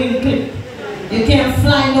humble, your wing clip. You can't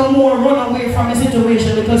fly no more, run away from a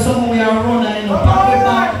situation because some we are running, pack it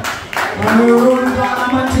back. And we run down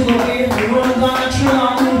a Montego way, we run down a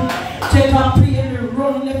Trinity, take a plane, we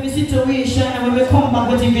run every situation, and when we come back,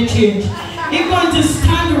 what if you change? He's going to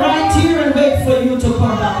stand right here and wait for you to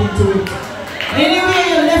come back into it. Anyway,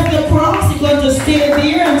 you left the cross, he's going to stay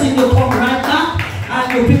there until you come right back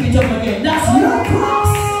and you pick it up again. That's your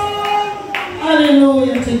cross.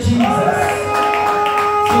 Hallelujah to Jesus.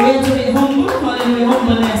 So we have to be humble, hallelujah,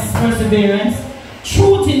 humbleness, perseverance,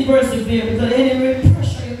 truth in perseverance, because any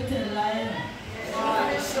pressure you can tell a lie.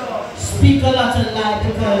 Speak a lot of lie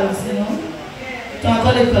because, you know, talk a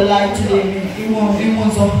little lie today, it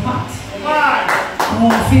won't so hot. It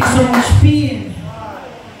won't feel so much pain.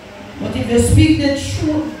 But if you speak the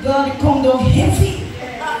truth, God, it comes down heavy.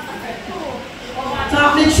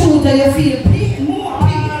 Talk the truth and you feel pain, more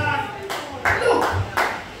pain. Look,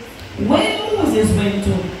 when Moses went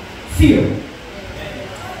to fear.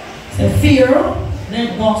 So fear,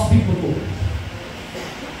 let God's people go.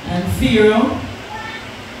 And fear,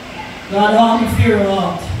 God only fear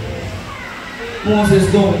out.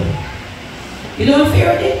 Moses going. You don't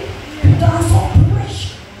fear it? Put on some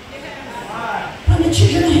pressure on the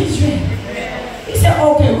children of Israel. He said,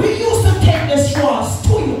 okay, we used to take the straws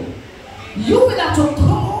to you. You will have to come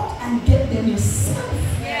out and get them yourself.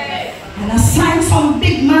 And assign some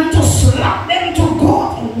big man to slap them to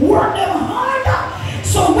God and work them harder.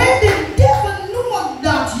 So when the devil knew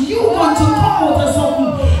that you want to come out of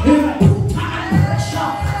something, he put on pressure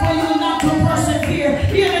for you not to persevere.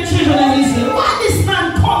 Hear the children of Israel. Why this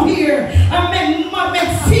man come here and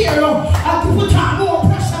make fear and put on more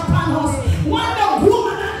pressure upon us? Why the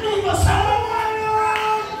woman and neighbor say,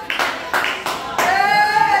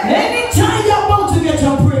 anytime you're about to get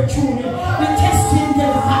a breakthrough, the testing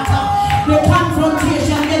get hotter. The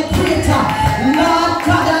confrontation get greater. Lord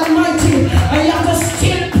God Almighty, and you have to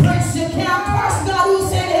still praise. You can't curse God who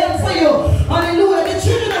sent help for you. Hallelujah. The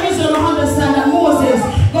children of Israel don't understand that Moses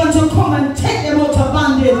going to come and take them out of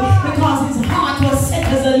bondage because his heart was set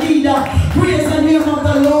as a leader. Praise the name of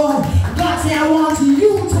the Lord. God said, I want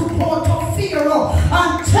you to go to Pharaoh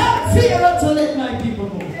and tell Pharaoh to let my people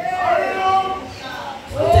go.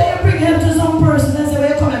 So then you bring help to some person and say, well,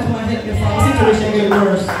 you come and help me from the situation get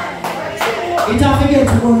worse. It have to get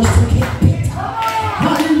worse to get better.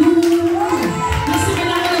 Hallelujah. You see, we're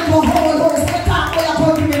not going to go whole house. We can't go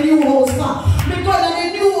up to the new house now. Because of the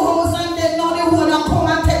new house and then now they want to come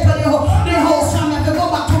and take the house and if you go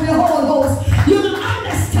back to the whole house. You don't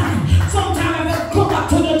understand. Sometimes if you go back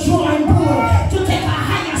to the drawing board to take a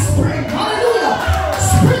higher spring. Hallelujah.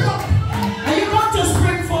 Spring up. And you got to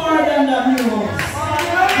spring forward than the new house.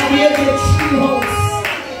 And you get true house.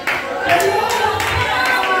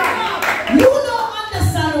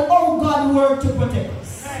 Work to protect us.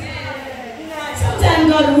 Sometimes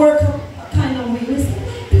God work a kind of way. We say,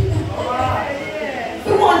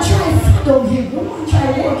 we want to try to follow him. We want to try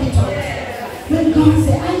to work it out. When God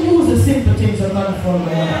said, I use the simple things of God for my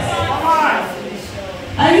life.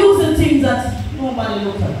 I use the things that nobody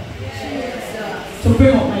look at to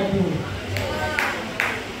bring up my glory.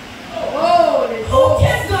 How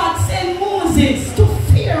can God send Moses to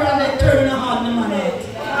fear and then turn on the man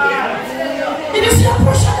out? Did you see a push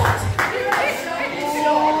of that?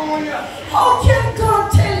 How can God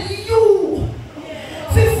tell you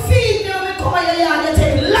to feed them and come in your yard and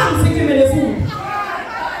take long to give me the food?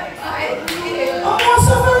 I'm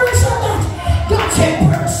also very sure that God said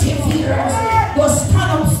perseverance. Go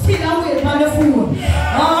stand up still and wait for the food.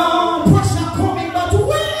 Pressure coming, but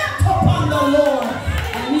wait upon the Lord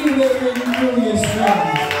and he will renew your strength.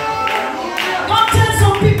 God tell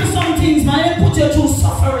some people some things, man, and put you through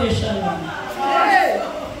sufferation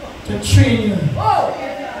to train you.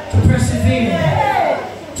 To persevere,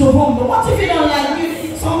 to humble. What if you don't like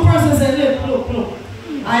me? Some person said, look,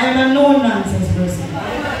 I am a no-nonsense person.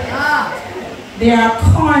 They are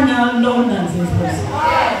carnal, no-nonsense person.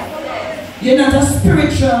 You're not a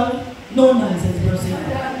spiritual, no-nonsense person.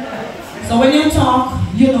 So when you talk,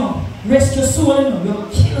 you know, rest your soul, you know, you'll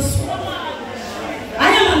kill soul.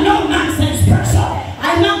 I am a no-nonsense person.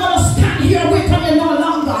 I'm not going to stand here with you no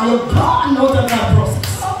longer. you're gone out of that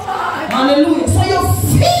process. Hallelujah. So you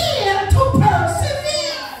fail to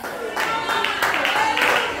persevere.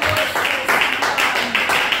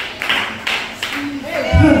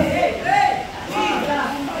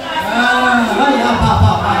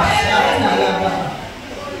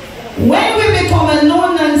 When we become a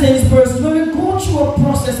no-nonsense person, when we go through a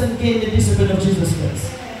process and gain the discipline of Jesus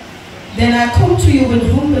Christ, then I come to you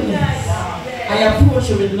with humbleness. I approach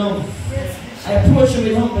you with love. I approach you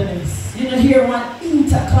with humbleness. You know, hear one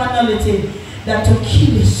intercarnality that to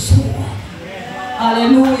kill his soul.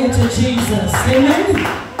 Hallelujah to Jesus. Amen.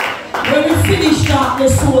 When we finish that, the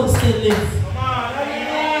soul still live.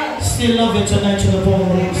 Still love you tonight to the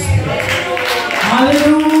Holy Spirit.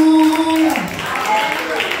 Hallelujah.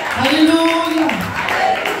 Hallelujah.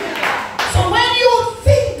 So when you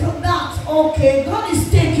think that, okay, God is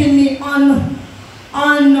taking me on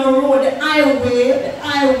the road, the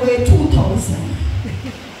highway 2000.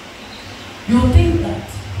 You think that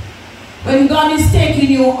when God is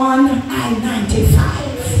taking you on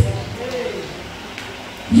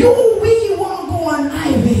I-95, we won't go on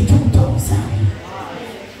highway 2000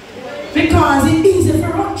 because it's easy for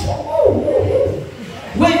run through.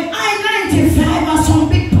 When I-95 has some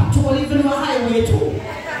big patrol, even on highway 2.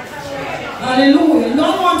 Hallelujah.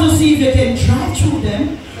 Don't want to see if you can drive through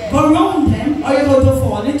them, go around them, or you're going to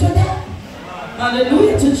fall into them.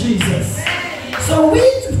 Hallelujah to Jesus. So we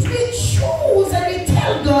choose and we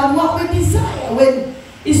tell God what we desire when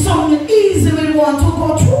it's something easy we want to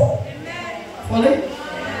go through. Follow?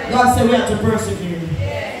 God said we have to persevere.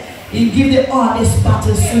 He give the hardest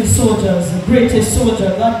battles to soldiers, the greatest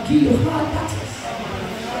soldier. God give you hard battles.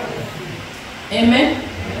 Amen?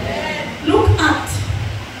 Look at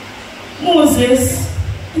Moses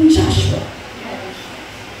and Joshua.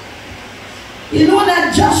 You know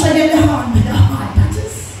that Joshua get the hard battles.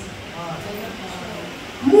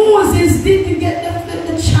 Moses didn't get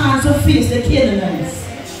the chance to face the Canaanites.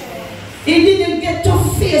 He didn't get to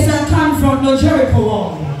face and confront the Jericho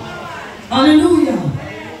wall. Hallelujah.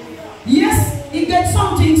 Yes, he gets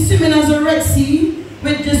something similar as the Red Sea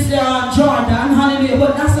with this Jordan. Hallelujah.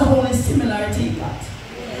 But that's the only similarity he got.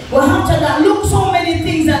 But after that, look so many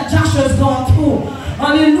things that Joshua's gone through.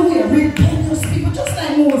 Hallelujah. Rebellious people, just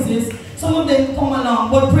like Moses. Some of them come along,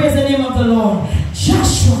 but praise the name of the Lord.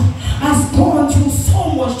 Joshua has gone through so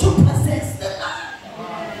much to possess the land.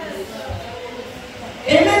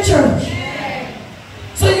 Amen, church?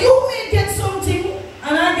 So you may get something,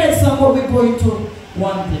 and I get some, but we're going to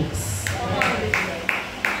one place.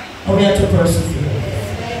 And we have to persevere.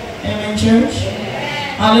 Amen, church?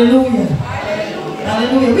 Hallelujah.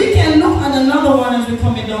 Hallelujah. We can look at another one as we're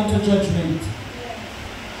coming down to judgment.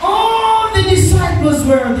 All the disciples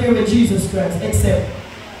were there with Jesus Christ except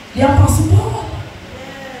the Apostle Paul.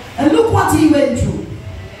 And look what he went through.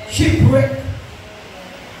 Shipwreck,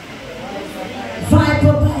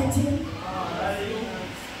 viper biting.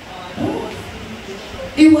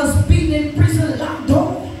 He was being in prison, locked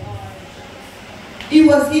down. He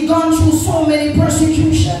gone through so many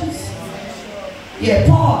persecutions. Yeah,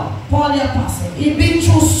 Paul the Apostle. He been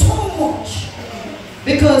through so much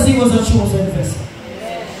because he was a chosen vessel.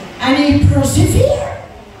 And he persevered.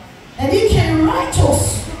 And he can write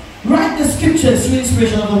the scriptures through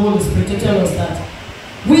inspiration of the Holy Spirit to tell us that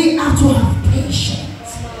we have to have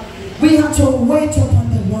patience. We have to wait upon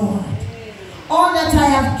the Lord. All that I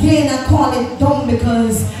have gained, I call it done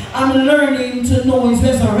because I'm learning to know his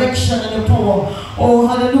resurrection and the power. Oh,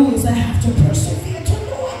 hallelujah. So I have to persevere to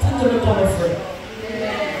know it and to become afraid.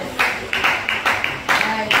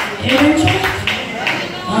 Amen, church?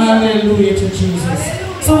 Hallelujah to Jesus.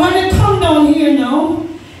 So when we come down here now,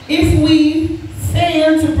 if we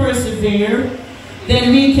fail to persevere,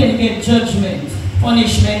 then we can get judgment.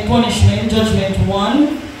 Punishment, judgment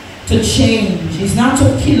 1, to change. It's not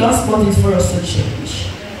to kill us, but it's for us to change.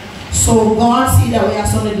 So God see that we have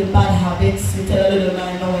some little bad habits. We tell a little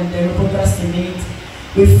lie now and then, we procrastinate.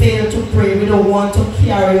 We fail to pray. We don't want to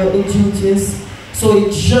carry out the duties. So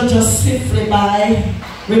He judges us swiftly by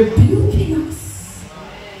rebuking us.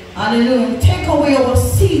 Hallelujah. Take away our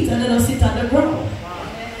seat and let us sit on the ground.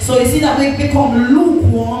 So you see that we become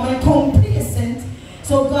lukewarm and complacent.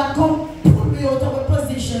 So God can pull me out of a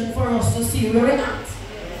position for us to see where we're at.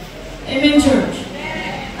 Amen, church?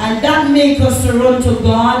 And that makes us to run to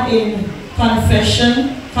God in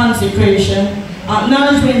confession, consecration,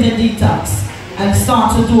 acknowledgement and detox, and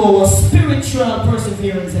start to do our spiritual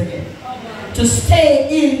perseverance again. To stay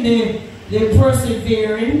in the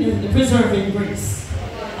persevering, the preserving grace.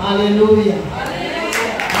 Hallelujah.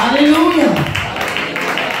 Hallelujah.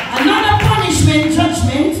 Another punishment,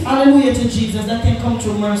 judgment, hallelujah to Jesus, that can come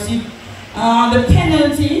through mercy, The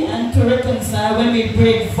penalty and to reconcile when we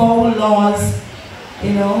break vow laws,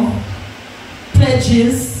 you know,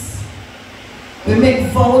 pledges. We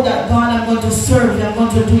make vow that God, I'm going to serve you, I'm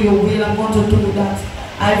going to do your will, I'm going to do that.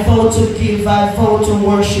 I vow to give, I vow to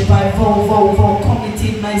worship, I vow,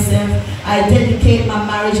 committed myself, I dedicate my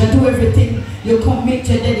marriage, I do everything. You commit,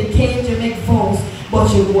 you dedicate, you make vows,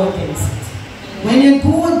 but you go against it. When you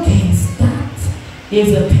go against that,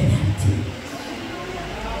 is a penalty.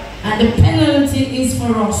 And the penalty is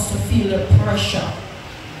for us to feel the pressure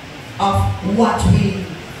of what we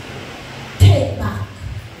take back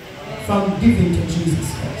from giving to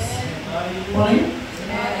Jesus Christ.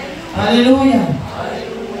 Hallelujah.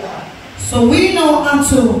 So we know how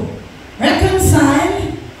to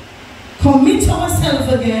reconcile, commit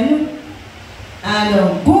ourselves again,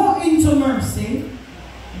 and go into mercy,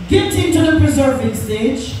 get into the preserving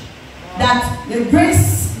stage, that the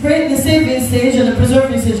the saving stage and the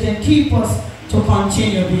preserving stage can keep us to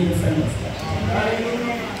continue being the friend of God.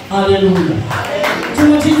 Hallelujah. Too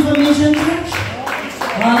much information, church?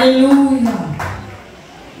 Hallelujah.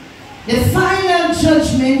 The final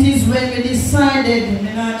judgment is when we decided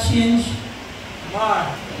we not change.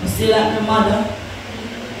 We still like the mother.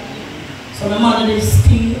 So the mother is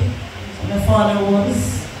still, so the father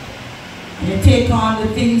was. You take on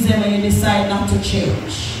the things and when you decide not to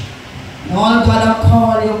change. And all God will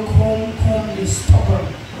call you, come, you stubborn.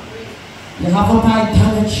 You have up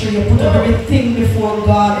idolatry, you put up everything before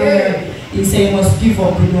God where He said you must give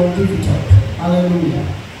up, you don't give it up. Hallelujah.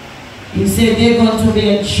 He said they're going to be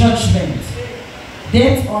a judgment.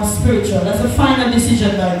 Death or spiritual. That's a final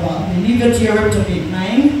decision by God. He leave it to your reprobate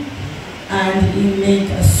mind and He make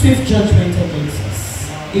a swift judgment against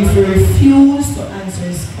us. If we refuse to answer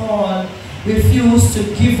His call, refuse to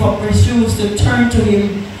give up, refuse to turn to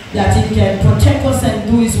Him, that He can protect us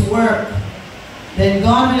and do His work, then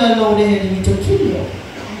God will allow the enemy to kill you.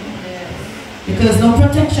 Because no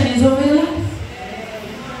protection is over your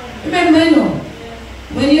life. Remember, you know,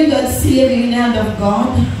 when you got saved in the hand of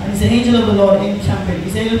God, and it's the angel of the Lord encamping, He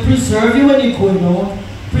said He'll preserve you when you're going out,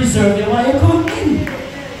 preserve you while you come in.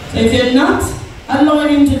 So if you're not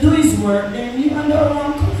allowing Him to do His work, then you're under a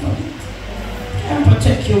wrong covenant. He can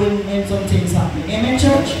protect you when some things happen. Amen,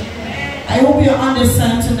 church? I hope you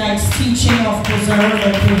understand tonight's teaching of preserve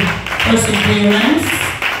and perseverance.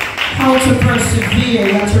 How to persevere,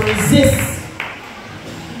 you have to resist.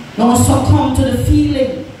 Don't succumb to the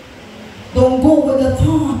feeling. Don't go with the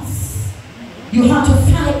thoughts. You have to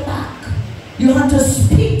fight back. You have to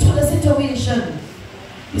speak to the situation.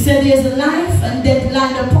 He said there's life and death lie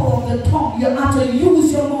in the power of the tongue. You have to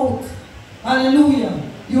use your mouth. Hallelujah.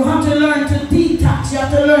 You have to learn to detox. You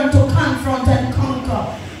have to learn to confront and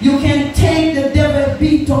conquer. You can take the devil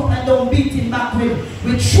beat up and don't beat him back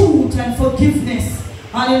with truth and forgiveness.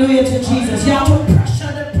 Hallelujah to Jesus. You have to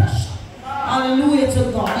pressure the pressure. Hallelujah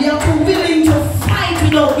to God. You have to be willing to fight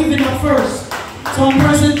without giving up first. Some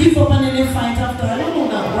person give up and then they fight after. I don't know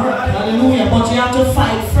that word. Hallelujah. But you have to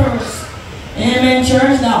fight first. Amen,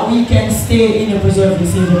 church. That we can stay in the preserving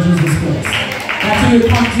state of Jesus Christ. That He will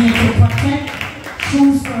continue to protect.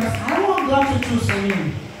 Choose first. I want God to choose for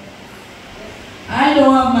me. I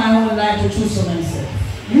don't have my own life to choose for myself.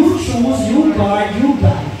 You choose, you guard, you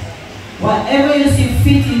guide. Whatever you see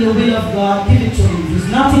fit in the will of God, give it to Him. If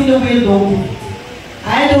it's not in the will, don't give it.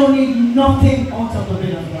 I don't need nothing out of the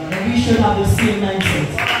will of God. And we should have the same mindset.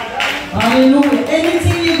 Hallelujah.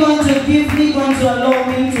 Anything you're going to give me, going to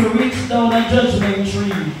allow me to reach down a judgment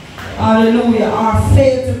tree. Hallelujah. Or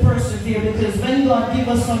fail to persevere. Because when God gives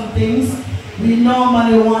us some things, we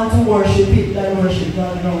normally want to worship it like worship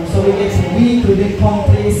God now. So we get weak, we become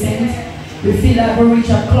complacent. We feel like we reach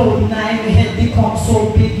a cloud 9, the head becomes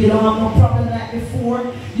so big, you don't have no problem like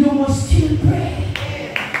before. You must still pray.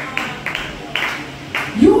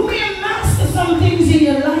 You may master some things in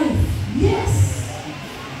your life, yes.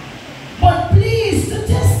 But please, to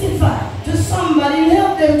testify to somebody,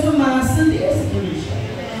 help them to master their situation.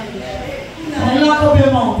 And lock up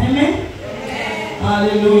your mouth, amen?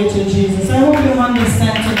 Hallelujah to Jesus. I hope you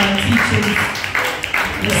understand tonight teaching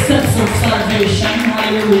the steps of salvation.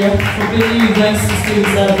 Hallelujah. For believers to stay in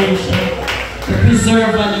salvation. To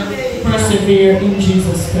preserve and persevere in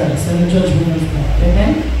Jesus Christ and the judgment of God.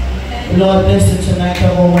 Amen. The Lord bless you tonight.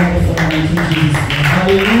 Have a wonderful night in Jesus.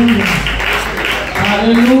 Hallelujah.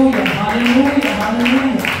 Hallelujah. Hallelujah.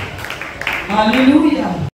 Hallelujah. Hallelujah.